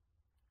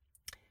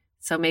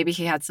 So maybe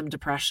he had some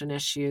depression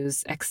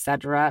issues,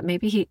 etc.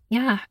 Maybe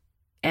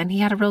and he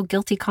had a real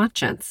guilty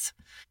conscience.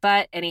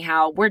 But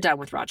anyhow, we're done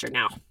with Roger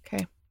now.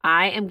 Okay.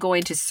 I am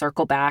going to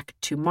circle back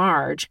to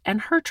Marge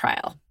and her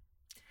trial.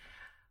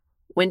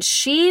 When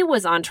she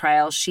was on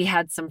trial, she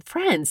had some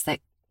friends that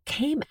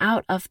came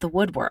out of the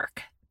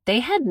woodwork.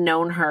 They had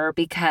known her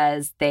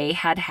because they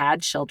had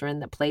had children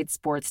that played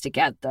sports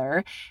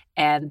together,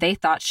 and they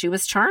thought she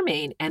was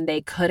charming, and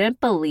they couldn't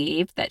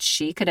believe that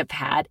she could have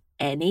had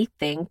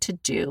anything to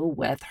do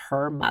with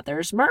her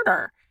mother's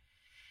murder.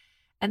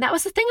 And that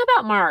was the thing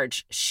about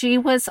Marge. She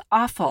was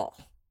awful,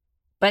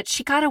 but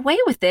she got away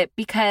with it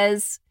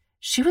because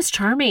she was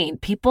charming.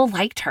 People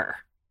liked her.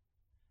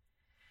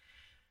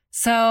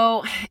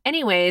 So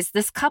anyways,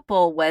 this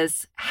couple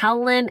was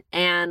Helen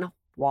and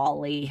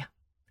Wally.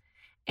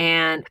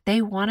 And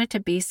they wanted to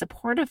be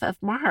supportive of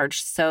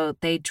Marge, so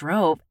they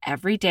drove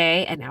every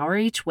day an hour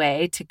each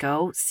way to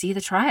go see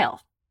the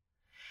trial.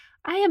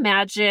 I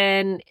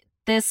imagine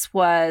this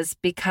was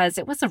because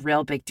it was a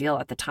real big deal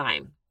at the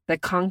time. The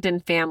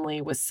Congdon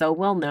family was so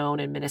well known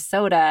in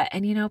Minnesota,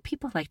 and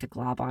people like to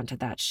glob onto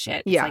that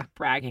shit. It's like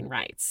bragging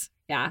rights.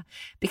 Yeah,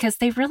 because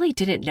they really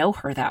didn't know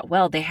her that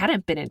well. They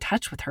hadn't been in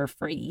touch with her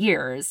for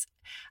years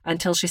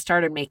until she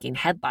started making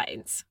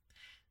headlines.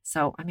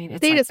 So, I mean,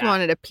 it's they like just that,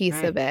 wanted a piece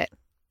right? of it.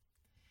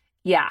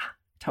 Yeah,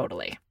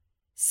 totally.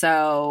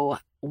 So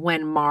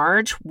when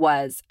Marge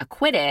was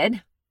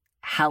acquitted,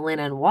 Helen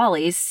and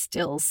Wally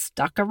still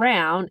stuck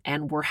around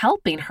and were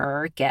helping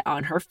her get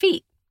on her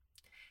feet.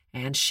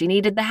 And she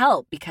needed the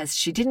help because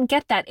she didn't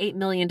get that $8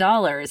 million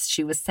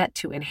she was set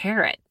to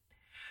inherit.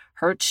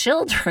 Her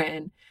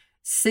children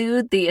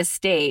sued the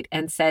estate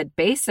and said,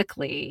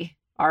 basically,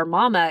 our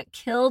mama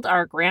killed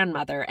our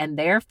grandmother and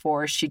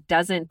therefore she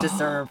doesn't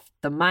deserve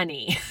the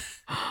money.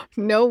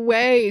 No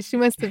way. She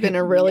must have been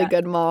a really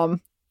good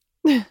mom.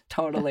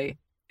 Totally.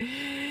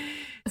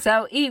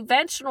 So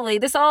eventually,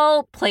 this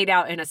all played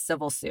out in a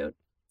civil suit.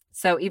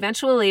 So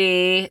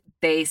eventually,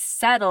 they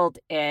settled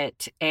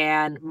it,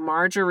 and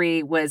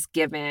Marjorie was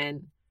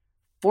given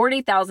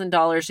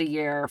 $40,000 a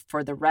year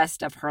for the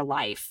rest of her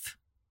life.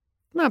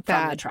 Not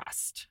bad. From the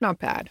trust. Not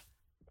bad.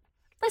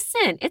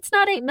 Listen, it's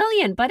not $8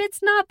 million, but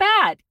it's not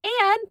bad.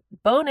 And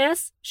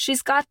bonus,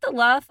 she's got the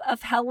love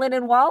of Helen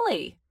and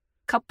Wally.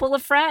 Couple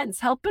of friends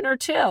helping her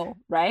too,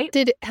 right?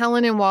 Did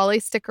Helen and Wally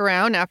stick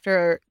around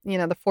after,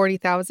 the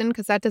 40,000?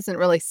 Because that doesn't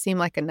really seem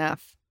like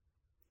enough.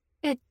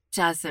 It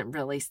doesn't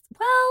really.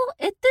 Well,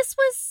 this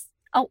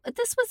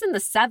was in the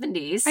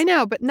 70s. I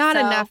know, but not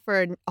enough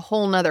for a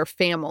whole nother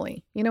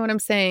family. You know what I'm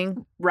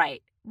saying?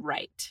 Right.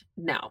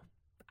 No,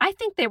 I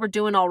think they were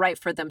doing all right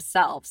for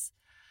themselves,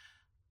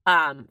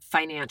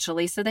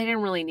 financially, so they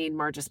didn't really need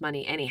Marge's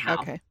money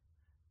anyhow. Okay.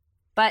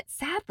 But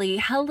sadly,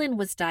 Helen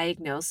was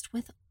diagnosed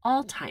with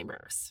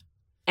Alzheimer's.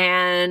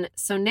 And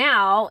so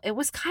now it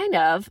was kind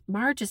of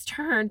Marge's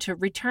turn to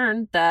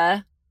return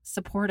the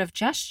supportive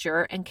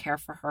gesture and care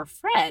for her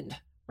friend,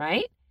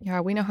 right? Yeah,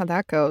 we know how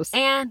that goes.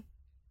 And,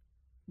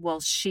 well,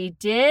 she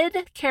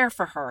did care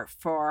for her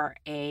for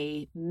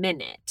a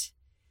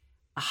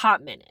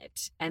hot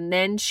minute. And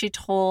then she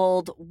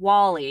told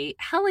Wally,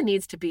 Helen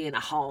needs to be in a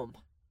home.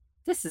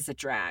 This is a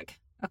drag,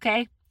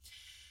 okay?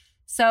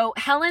 So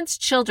Helen's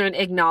children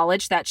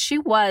acknowledged that she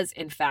was,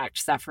 in fact,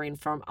 suffering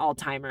from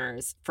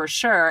Alzheimer's for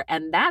sure.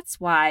 And that's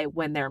why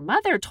when their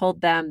mother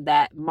told them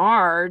that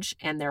Marge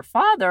and their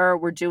father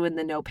were doing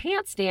the no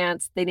pants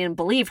dance, they didn't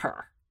believe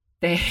her.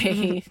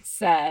 They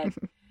said,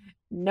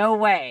 no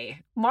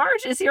way.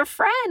 Marge is your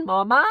friend,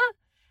 Mama.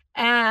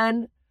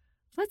 And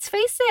let's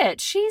face it,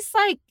 she's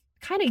like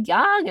kind of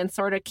young and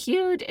sort of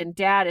cute. And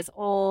Dad is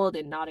old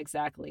and not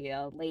exactly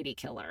a lady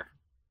killer.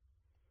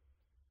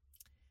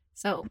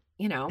 So,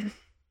 So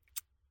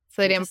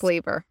they didn't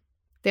believe her.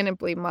 They didn't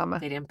believe Mama.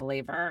 They didn't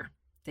believe her.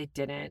 They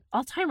didn't.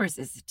 Alzheimer's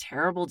is a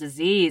terrible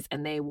disease,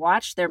 and they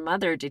watched their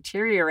mother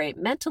deteriorate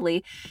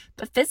mentally,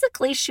 but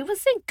physically she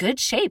was in good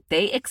shape.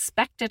 They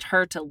expected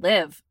her to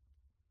live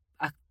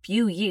a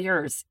few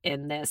years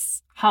in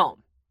this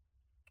home.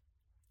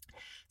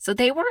 So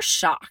they were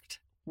shocked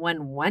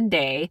when one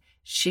day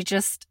she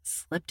just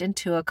slipped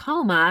into a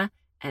coma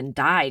and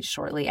died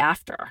shortly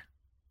after.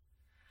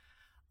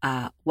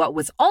 What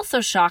was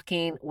also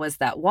shocking was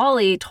that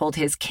Wally told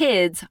his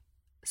kids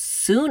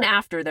soon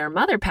after their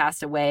mother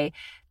passed away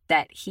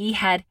that he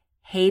had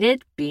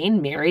hated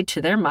being married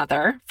to their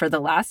mother for the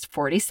last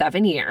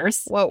 47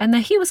 years. Whoa. And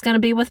that he was going to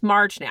be with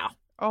Marge now.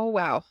 Oh,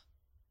 wow.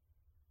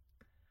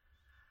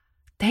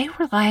 They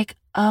were like,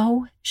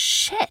 oh,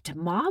 shit,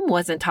 Mom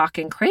wasn't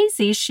talking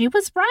crazy. She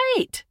was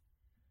right.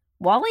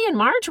 Wally and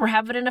Marge were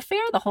having an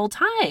affair the whole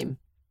time.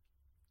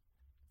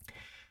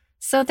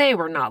 So they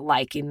were not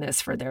liking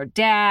this for their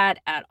dad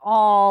at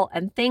all,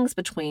 and things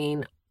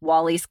between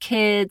Wally's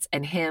kids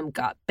and him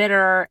got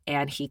bitter,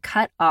 and he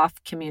cut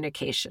off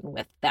communication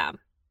with them.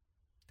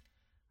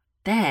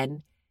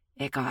 Then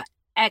it got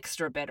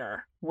extra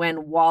bitter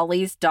when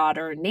Wally's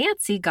daughter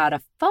Nancy got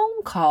a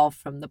phone call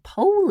from the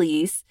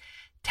police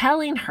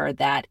telling her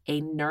that a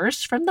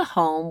nurse from the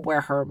home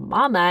where her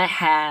mama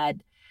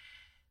had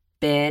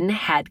been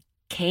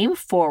came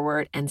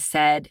forward and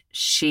said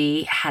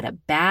she had a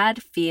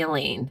bad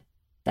feeling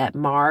that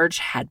Marge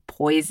had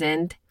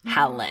poisoned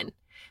Helen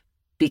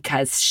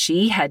because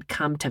she had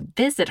come to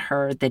visit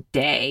her the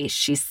day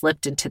she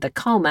slipped into the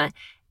coma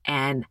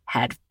and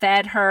had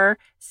fed her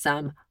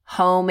some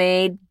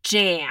homemade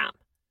jam.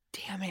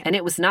 Damn it. And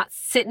it was not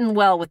sitting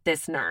well with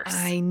this nurse.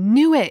 I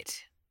knew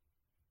it.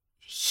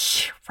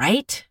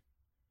 Right?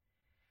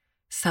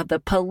 So the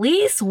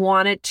police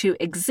wanted to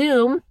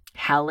exhume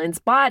Helen's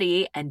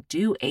body and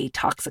do a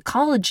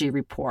toxicology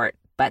report,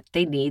 but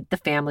they need the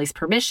family's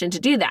permission to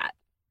do that.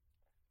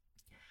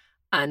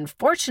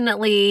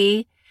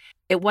 Unfortunately,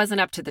 it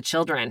wasn't up to the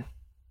children.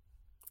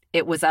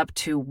 It was up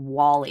to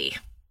Wally.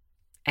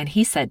 And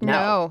he said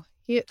no.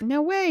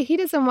 No way. He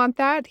doesn't want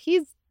that.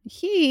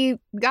 He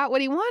got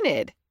what he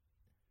wanted.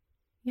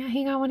 Yeah,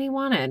 he got what he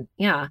wanted.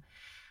 Yeah.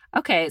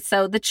 Okay,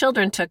 so the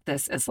children took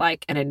this as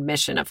like an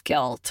admission of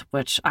guilt,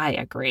 which I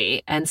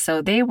agree. And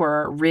so they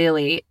were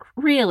really,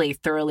 really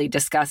thoroughly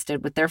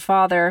disgusted with their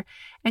father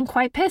and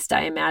quite pissed,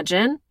 I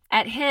imagine,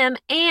 at him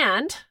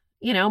and,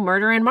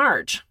 murdering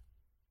Marge.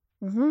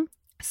 Mm-hmm.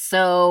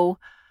 So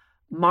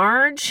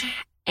Marge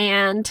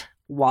and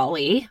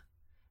Wally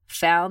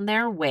found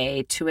their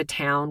way to a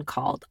town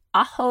called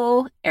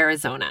Ajo,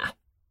 Arizona.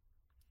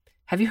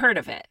 Have you heard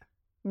of it?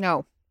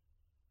 No.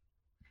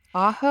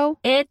 Ajo?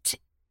 It,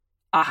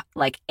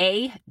 like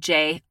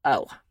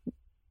A-J-O.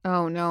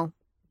 Oh, no.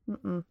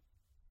 Mm-mm.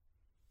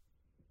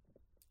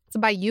 It's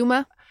by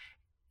Yuma?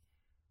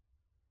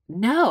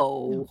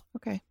 No.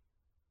 Okay.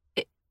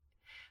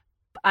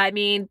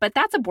 But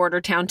that's a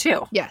border town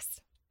too. Yes.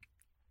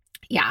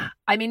 Yeah.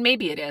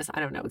 Maybe it is. I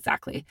don't know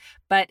exactly.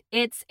 But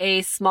it's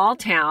a small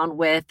town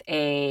with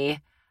a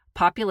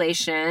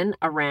population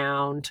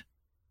around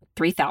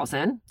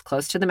 3,000,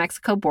 close to the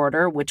Mexico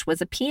border, which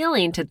was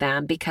appealing to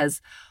them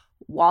because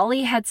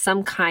Wally had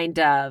some kind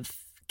of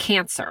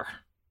cancer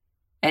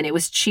and it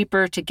was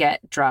cheaper to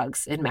get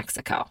drugs in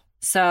Mexico.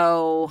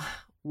 So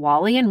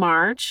Wally and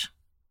Marge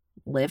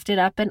lived it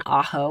up in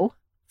Ajo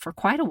for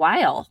quite a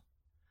while.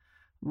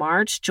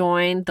 Marge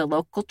joined the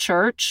local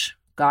church,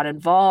 got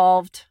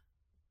involved,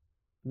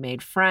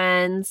 made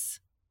friends.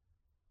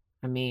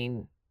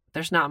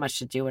 There's not much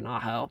to do in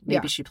Ajo.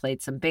 Maybe she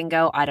played some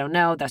bingo. I don't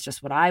know. That's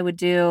just what I would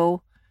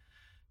do.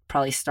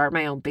 Probably start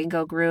my own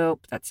bingo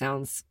group. That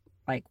sounds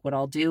like what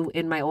I'll do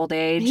in my old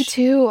age. Me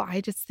too.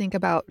 I just think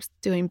about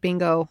doing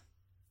bingo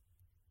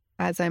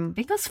as I'm...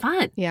 Bingo's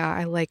fun. Yeah,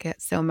 I like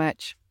it so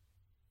much.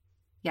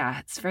 Yeah,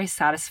 it's very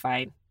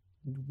satisfying.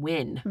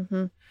 Win.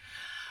 Mm-hmm.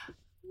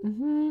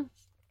 Mm-hmm.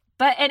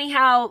 But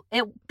anyhow,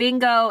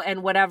 bingo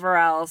and whatever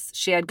else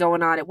she had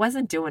going on, it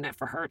wasn't doing it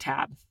for her,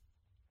 Tab.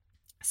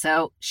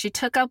 So she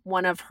took up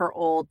one of her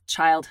old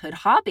childhood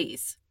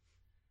hobbies,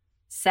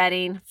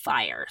 setting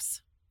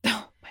fires.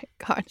 Oh my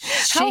God.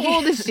 How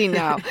old is she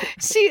now?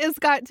 She has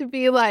got to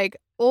be like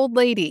old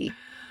lady.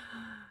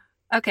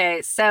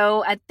 Okay,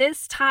 so at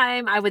this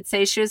time, I would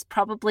say she was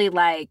probably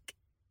like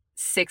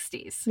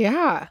 60s.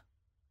 Yeah.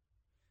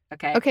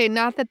 Okay. Okay,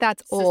 not that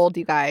that's old,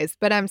 you guys,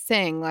 but I'm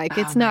saying like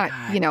it's not,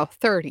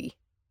 30.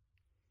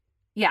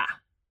 Yeah.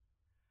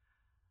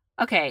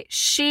 Okay,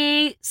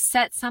 she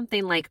set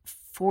something like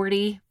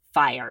 40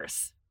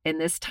 fires in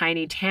this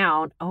tiny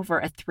town over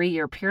a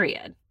 3-year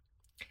period.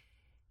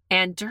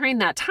 And during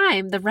that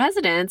time, the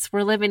residents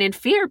were living in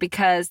fear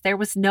because there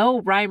was no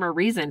rhyme or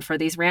reason for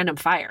these random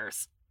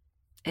fires.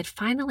 It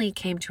finally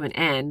came to an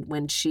end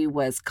when she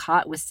was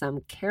caught with some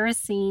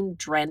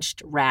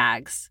kerosene-drenched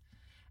rags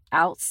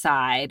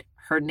outside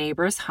her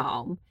neighbor's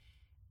home,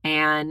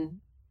 and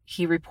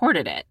he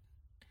reported it.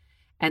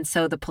 And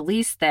so the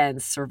police then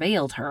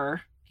surveilled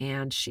her,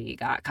 and she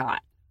got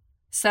caught.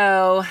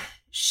 So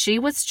she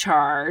was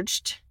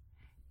charged,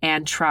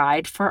 and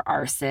tried for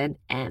arson.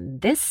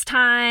 And this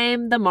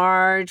time, the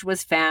Marge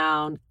was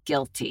found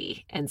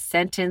guilty and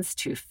sentenced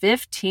to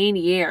 15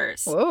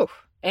 years. Whoa.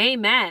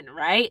 Amen,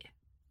 right?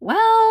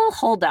 Well,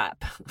 hold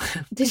up.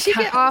 Did she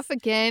get off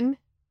again?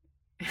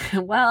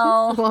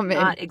 Well, Woman.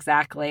 not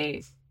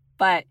exactly.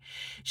 But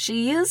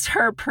she used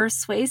her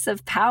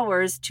persuasive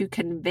powers to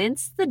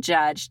convince the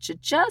judge to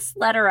just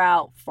let her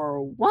out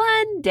for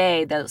one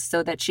day, though,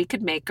 so that she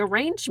could make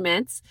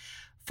arrangements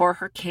for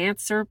her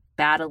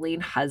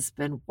cancer-battling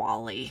husband,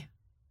 Wally.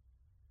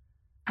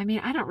 I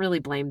mean, I don't really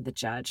blame the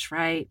judge,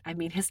 right? I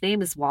mean, his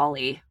name is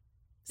Wally,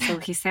 so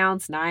he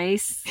sounds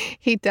nice.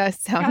 He does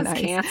sound He has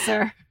nice.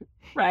 cancer,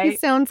 right? He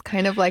sounds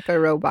kind of like a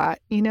robot,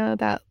 you know,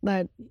 that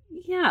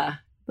Yeah.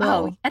 little...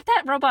 Oh, and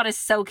that robot is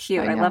so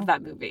cute. I I love know.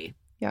 that movie.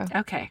 Yeah.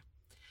 Okay.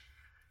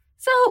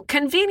 So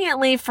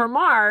conveniently for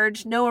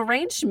Marge, no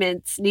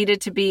arrangements needed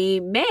to be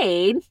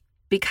made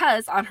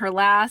because on her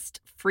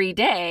last free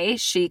day,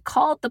 she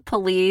called the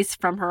police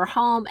from her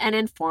home and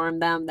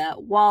informed them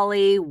that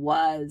Wally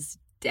was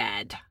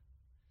dead.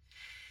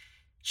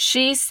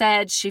 She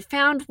said she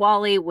found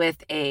Wally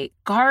with a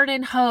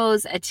garden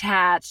hose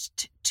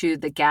attached to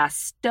the gas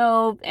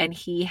stove, and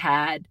he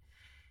had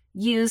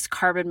used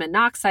carbon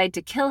monoxide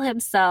to kill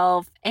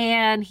himself,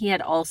 and he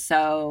had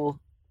also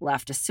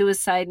left a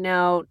suicide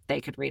note.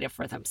 They could read it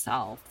for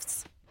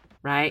themselves,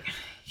 right?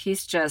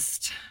 He's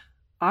just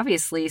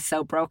obviously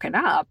so broken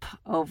up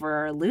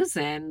over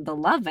losing the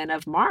loving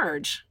of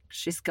Marge.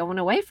 She's going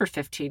away for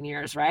 15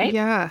 years, right?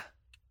 Yeah.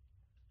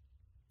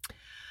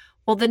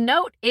 Well, the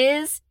note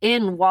is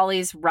in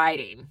Wally's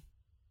writing,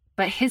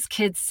 but his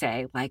kids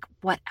say, like,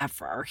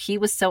 whatever. He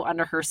was so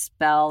under her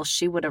spell,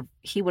 he would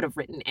have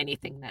written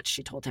anything that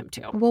she told him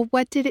to. Well,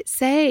 what did it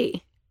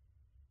say?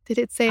 Did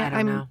it say, I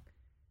don't know.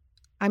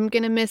 I'm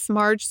going to miss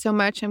Marge so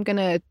much, I'm going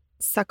to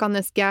suck on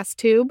this gas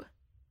tube?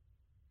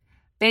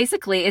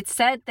 Basically, it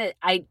said that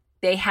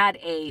they had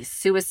a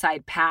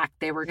suicide pact.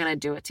 They were going to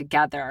do it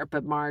together,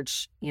 but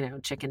Marge,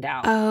 chickened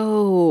out.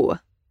 Oh,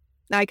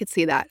 I could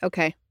see that.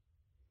 Okay.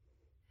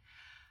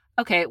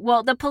 Okay,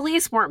 well, the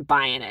police weren't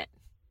buying it,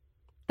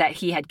 that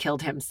he had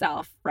killed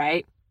himself,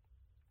 right?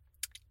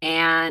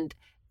 And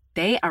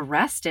they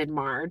arrested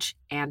Marge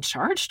and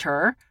charged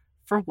her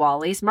for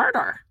Wally's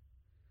murder.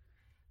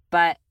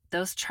 But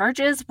those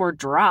charges were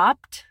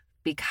dropped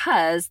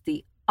because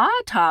the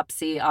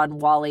autopsy on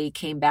Wally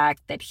came back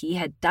that he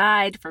had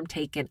died from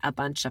taking a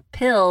bunch of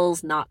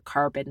pills, not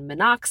carbon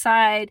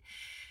monoxide.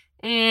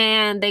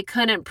 And they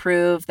couldn't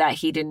prove that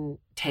he didn't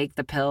take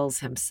the pills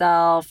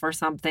himself or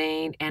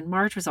something. And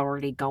Marge was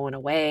already going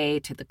away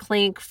to the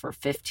clink for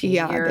 15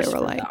 years they were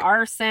for like, the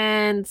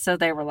arson. So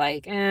they were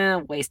like,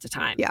 waste of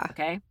time. Yeah.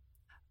 Okay.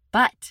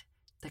 But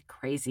the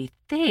crazy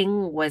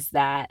thing was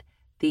that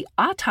the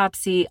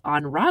autopsy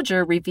on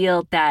Roger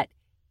revealed that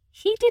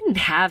he didn't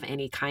have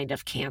any kind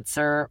of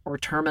cancer or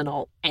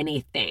terminal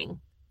anything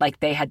like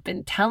they had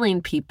been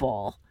telling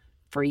people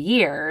for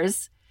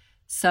years.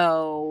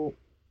 So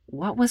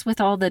what was with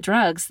all the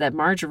drugs that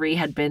Marjorie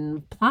had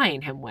been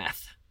plying him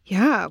with?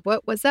 Yeah,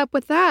 what was up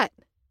with that?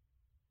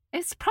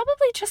 It's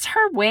probably just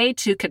her way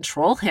to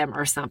control him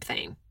or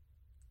something.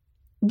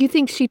 You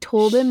think she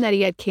told him that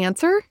he had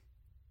cancer?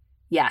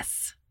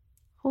 Yes.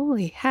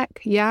 Holy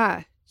heck,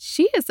 yeah.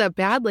 She is a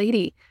bad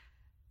lady.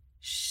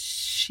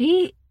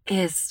 She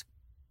is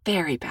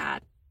very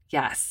bad.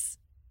 Yes.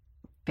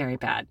 Very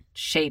bad.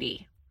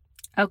 Shady.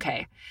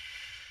 Okay.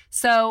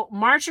 So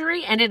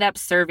Marjorie ended up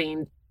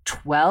serving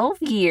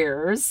 12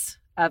 years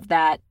of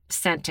that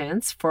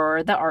sentence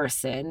for the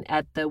arson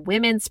at the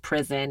women's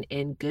prison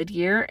in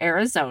Goodyear,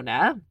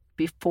 Arizona,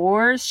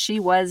 before she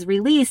was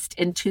released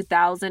in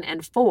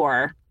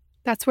 2004.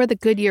 That's where the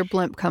Goodyear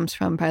blimp comes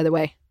from, by the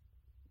way.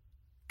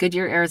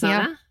 Goodyear,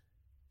 Arizona?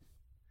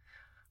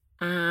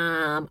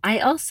 I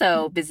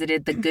also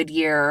visited the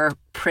Goodyear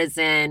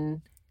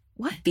prison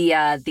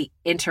via the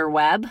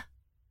interweb.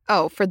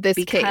 Oh, for this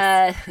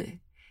case.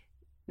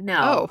 No.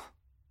 Oh.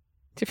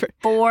 Different.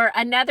 For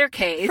another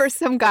case. For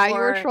some guy you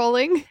were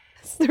trolling?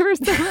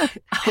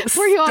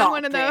 Were you on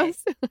one of those?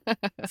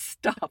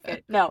 Stop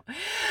it. No.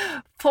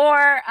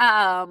 For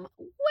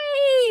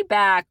way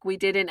back, we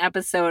did an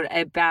episode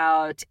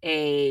about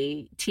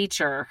a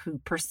teacher who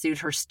pursued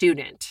her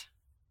student.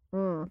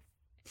 Mm.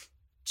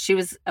 She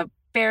was a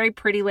very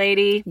pretty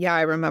lady. Yeah,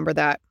 I remember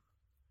that.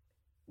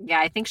 Yeah,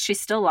 I think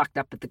she's still locked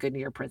up at the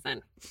Goodyear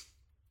prison.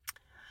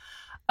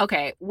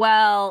 Okay,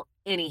 well,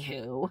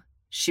 anywho,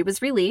 she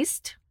was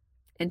released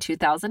in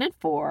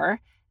 2004,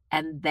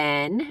 and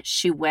then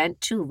she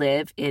went to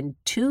live in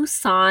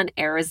Tucson,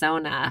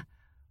 Arizona,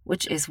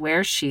 which is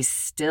where she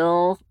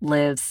still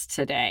lives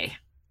today.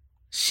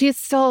 She's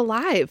still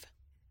alive.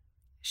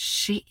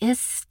 She is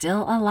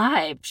still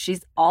alive.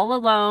 She's all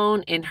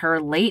alone in her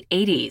late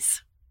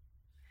 80s.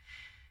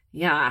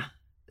 Yeah.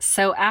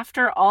 So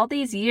after all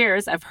these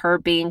years of her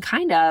being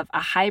kind of a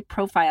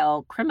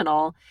high-profile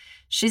criminal,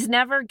 she's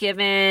never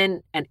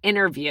given an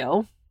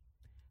interview.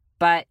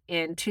 But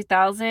in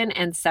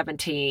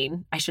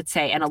 2017, I should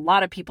say, and a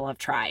lot of people have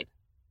tried,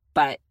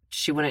 but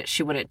she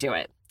wouldn't do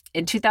it.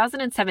 In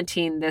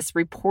 2017, this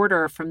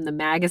reporter from the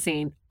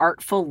magazine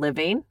Artful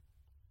Living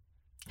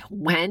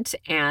went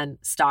and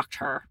stalked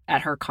her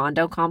at her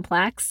condo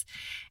complex,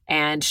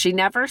 and she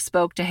never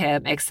spoke to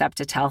him except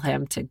to tell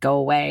him to go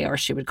away or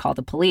she would call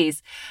the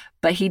police.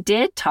 But he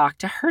did talk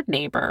to her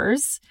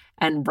neighbors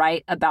and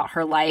write about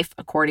her life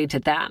according to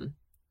them,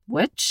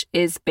 which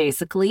is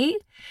basically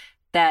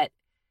that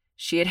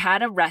she had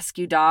had a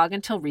rescue dog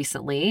until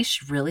recently.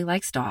 She really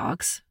likes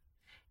dogs.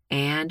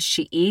 And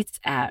she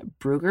eats at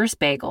Bruegger's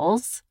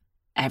Bagels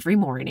every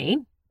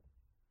morning.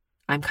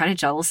 I'm kind of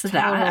jealous of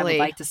that. I would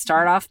like to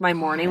start off my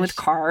morning with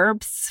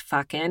carbs.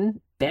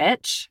 Fucking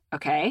bitch.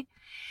 Okay.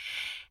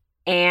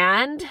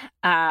 And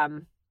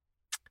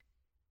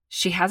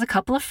she has a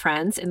couple of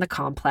friends in the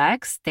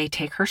complex. They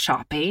take her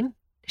shopping.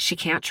 She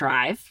can't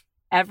drive.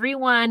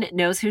 Everyone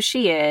knows who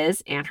she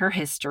is and her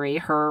history.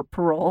 Her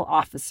parole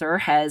officer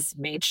has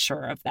made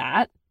sure of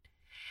that.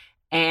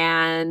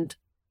 And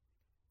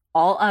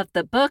all of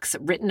the books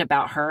written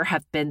about her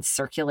have been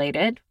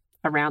circulated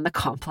around the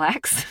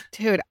complex.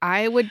 Dude,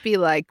 I would be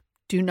like,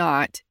 do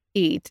not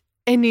eat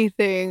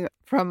anything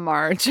from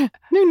Marge. Do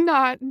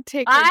not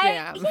take her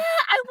jam. Yeah,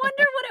 I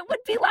wonder what it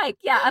would be like.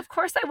 Yeah, of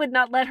course I would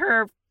not let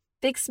her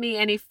fix me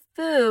any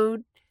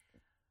food.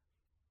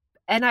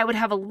 And I would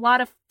have a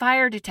lot of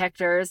fire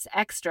detectors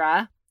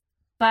extra.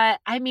 But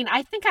I mean,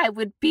 I think I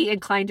would be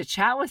inclined to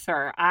chat with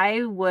her.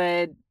 I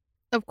would.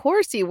 Of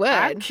course you would.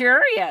 I'm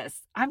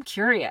curious.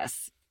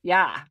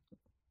 Yeah.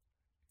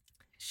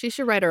 She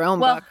should write her own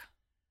book.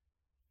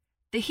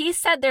 He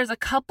said there's a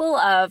couple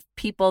of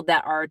people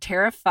that are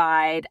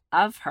terrified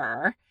of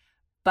her,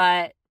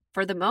 but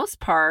for the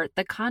most part,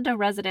 the condo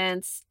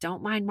residents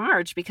don't mind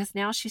Marge because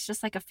now she's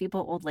just like a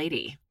feeble old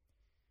lady.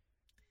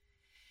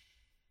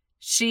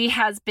 She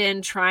has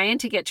been trying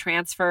to get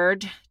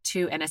transferred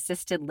to an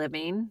assisted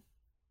living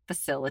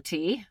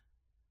facility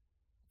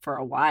for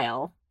a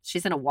while.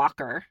 She's in a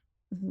walker,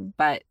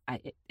 but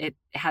it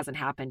hasn't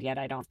happened yet,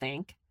 I don't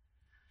think.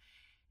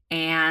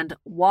 And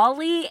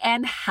Wally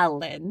and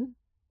Helen,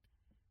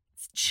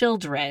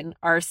 children,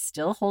 are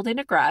still holding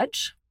a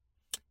grudge.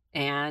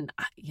 And,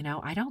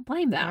 I don't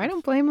blame them. I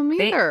don't blame them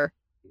either.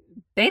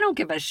 They don't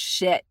give a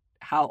shit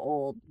how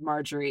old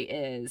Marjorie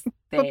is.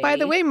 But by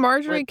the way,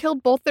 Marjorie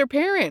killed both their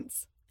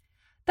parents.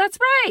 That's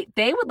right.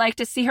 They would like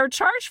to see her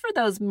charged for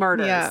those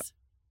murders. Yeah.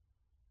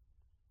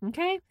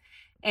 Okay.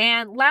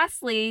 And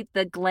lastly,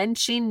 the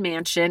Glensheen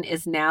Mansion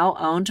is now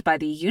owned by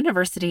the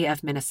University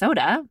of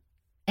Minnesota.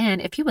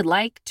 And if you would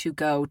like to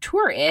go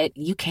tour it,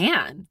 you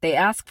can. They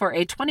ask for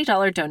a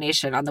 $20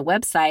 donation on the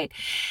website.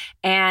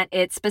 And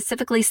it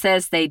specifically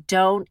says they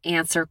don't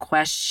answer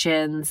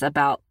questions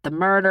about the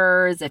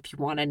murders. If you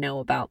want to know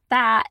about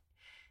that,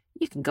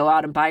 you can go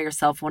out and buy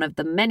yourself one of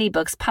the many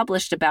books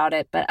published about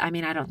it. But I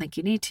mean, I don't think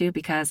you need to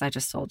because I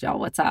just told y'all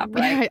what's up,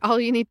 right? Yeah, all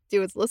you need to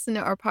do is listen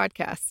to our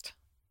podcast.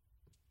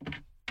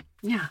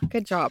 Yeah.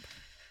 Good job.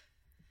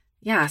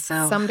 Yeah.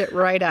 So summed it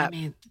right up. I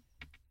mean,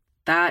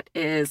 that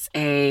is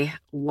a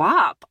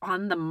whop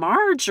on the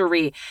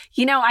Marjorie.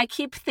 I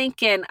keep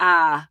thinking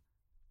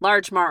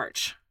Large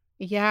Marge.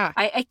 Yeah.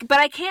 But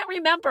I can't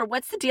remember.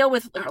 What's the deal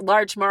with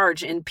Large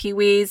Marge in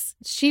Pee-wee's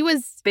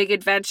Big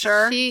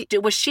Adventure?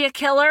 Was she a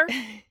killer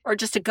or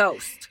just a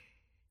ghost?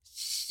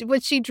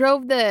 She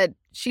drove the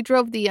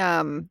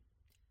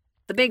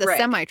big rig.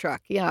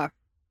 semi-truck. Yeah.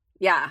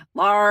 Yeah.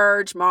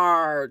 Large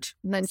Marge.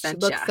 And then she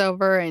looks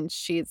over and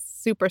she's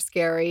super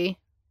scary.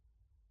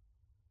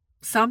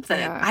 Something.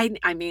 Yeah.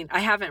 I mean,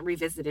 I haven't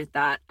revisited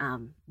that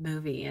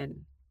movie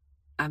in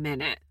a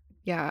minute.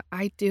 Yeah,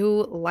 I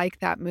do like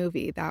that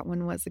movie. That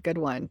one was a good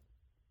one.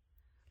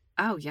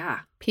 Oh,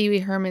 yeah. Pee-wee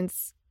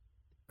Herman's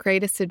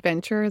Greatest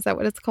Adventure. Is that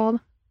what it's called?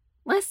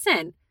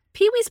 Listen,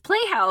 Pee-wee's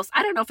Playhouse,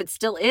 I don't know if it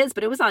still is,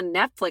 but it was on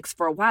Netflix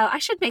for a while. I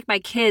should make my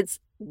kids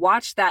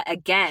watch that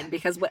again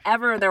because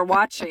whatever they're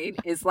watching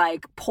is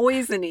like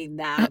poisoning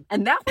them.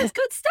 And that was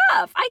good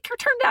stuff. I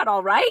turned out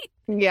all right.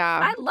 Yeah.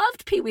 I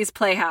loved Pee-wee's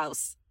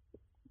Playhouse.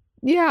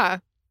 Yeah.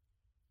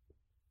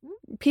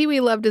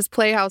 Pee-wee loved his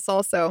playhouse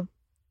also.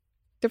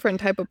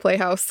 Different type of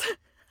playhouse.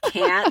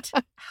 Can't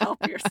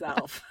help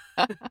yourself.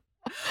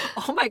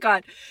 Oh my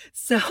God.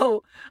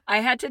 So I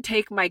had to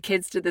take my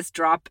kids to this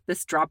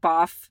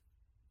drop-off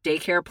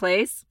daycare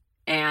place,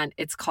 and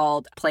it's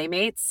called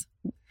Playmates.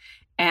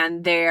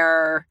 And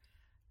their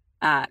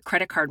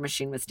credit card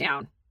machine was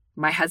down.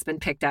 My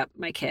husband picked up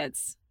my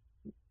kids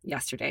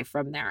yesterday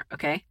from there.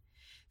 Okay.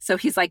 So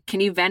he's like, "Can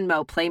you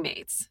Venmo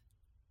Playmates?"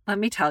 Let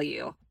me tell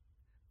you,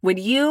 when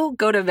you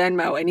go to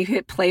Venmo and you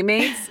hit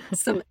Playmates,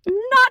 some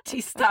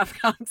naughty stuff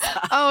comes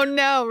up. Oh,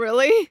 no,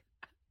 really?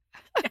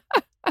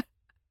 I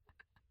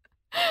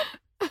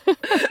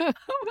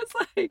was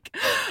like,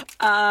 okay,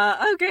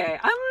 I'm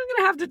going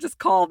to have to just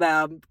call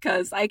them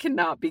because I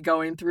cannot be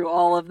going through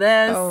all of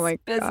this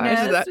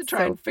business to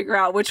try and figure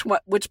out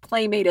which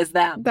Playmate is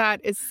them.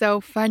 That is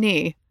so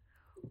funny.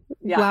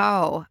 Yeah.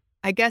 Wow.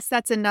 I guess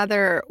that's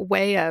another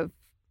way of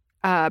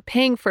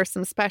paying for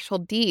some special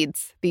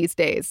deeds these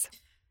days.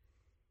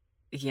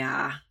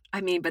 Yeah. I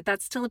mean, but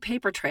that's still a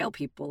paper trail,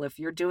 people. If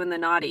you're doing the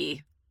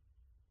naughty,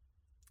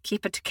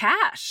 keep it to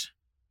cash,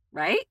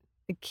 right?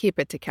 Keep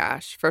it to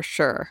cash for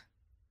sure.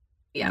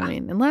 Yeah. I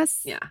mean,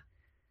 unless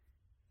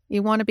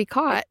you want to be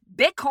caught.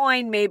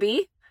 Bitcoin,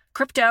 maybe.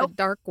 Crypto. The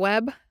dark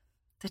web.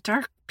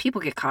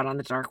 People get caught on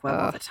the dark web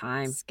all the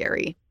time.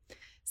 Scary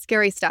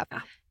stuff.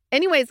 Yeah.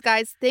 Anyways,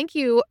 guys, thank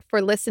you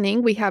for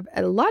listening. We have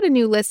a lot of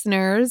new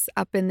listeners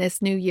up in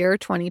this new year,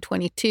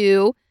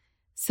 2022.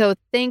 So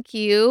thank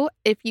you.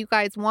 If you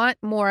guys want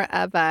more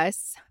of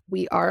us,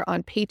 we are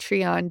on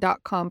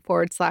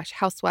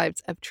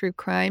patreon.com/housewives of true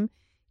crime.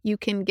 You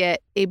can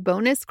get a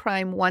bonus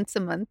crime once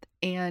a month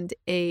and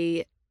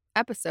a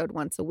episode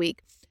once a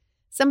week.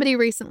 Somebody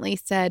recently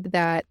said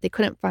that they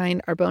couldn't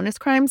find our bonus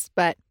crimes,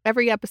 but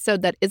every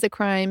episode that is a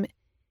crime,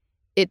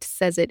 it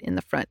says it in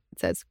the front. It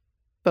says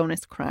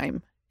bonus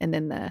crime and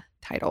then the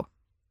title.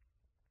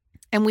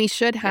 And we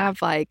should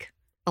have like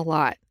a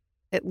lot,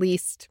 at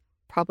least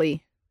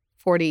probably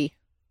 40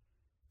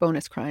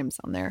 bonus crimes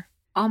on there.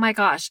 Oh my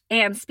gosh.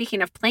 And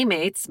speaking of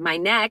Playmates, my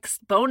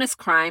next bonus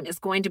crime is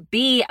going to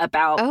be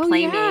about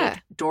Playmate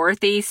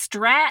Dorothy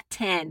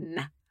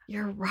Stratton.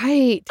 You're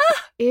right.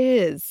 It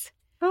is.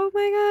 Oh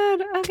my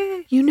God.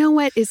 Okay. You know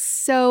what is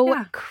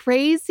so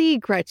crazy,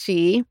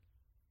 Gretchy,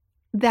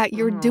 that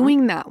you're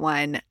doing that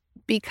one,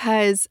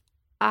 because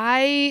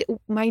my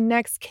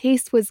next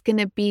case was going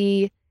to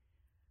be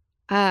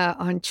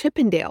on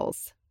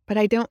Chippendales, but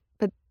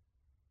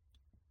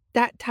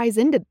that ties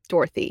into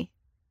Dorothy.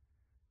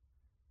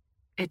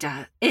 It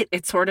does.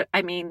 It sort of,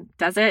 I mean,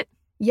 does it?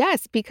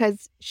 Yes,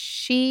 because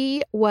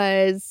she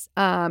was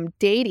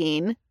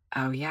dating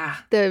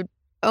the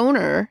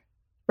owner,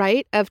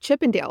 right, of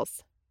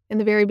Chippendales in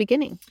the very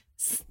beginning.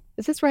 Is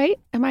this right?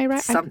 Am I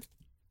right?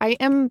 I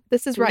am.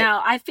 This is right. No,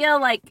 I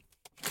feel like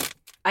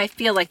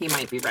you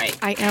might be right.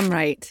 I am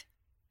right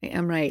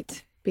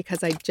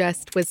because I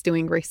just was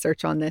doing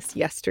research on this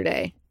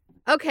yesterday.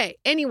 Okay.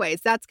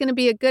 Anyways, that's going to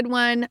be a good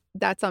one.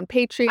 That's on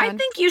Patreon. I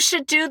think you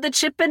should do the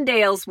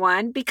Chippendales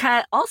one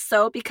because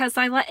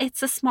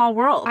it's a small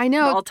world. I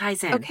know. It all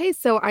ties in. Okay.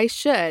 So I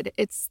should.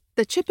 It's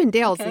the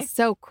Chippendales is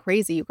so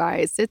crazy, you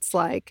guys. It's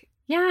like.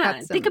 Yeah.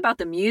 Think about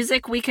the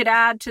music we could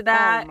add to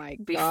that. Oh my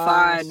gosh. Be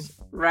fun,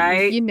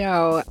 right? You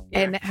know,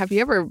 and have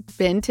you ever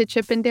been to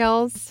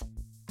Chippendales?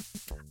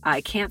 I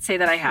can't say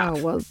that I have.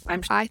 Oh, well,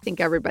 I think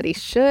everybody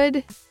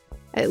should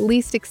at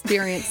least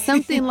experience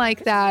something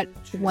like that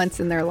once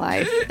in their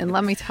life. And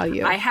let me tell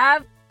you. I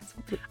have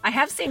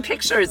seen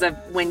pictures of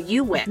when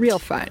you went. Real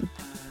fun.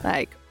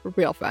 Like,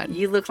 real fun.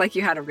 You look like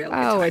you had a real good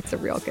time. Oh, it's a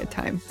real good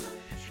time.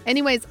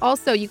 Anyways,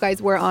 also, you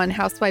guys, we're on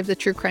Housewives of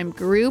True Crime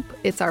group.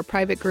 It's our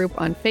private group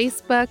on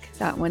Facebook.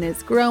 That one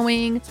is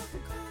growing.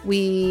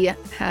 We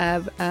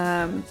have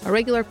a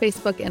regular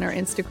Facebook and our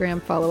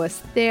Instagram. Follow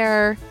us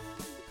there.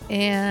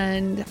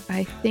 And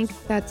I think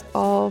that's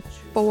all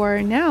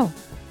for now.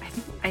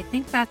 I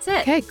think that's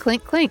it. Okay,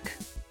 clink, clink.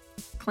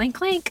 Clink,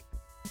 clink.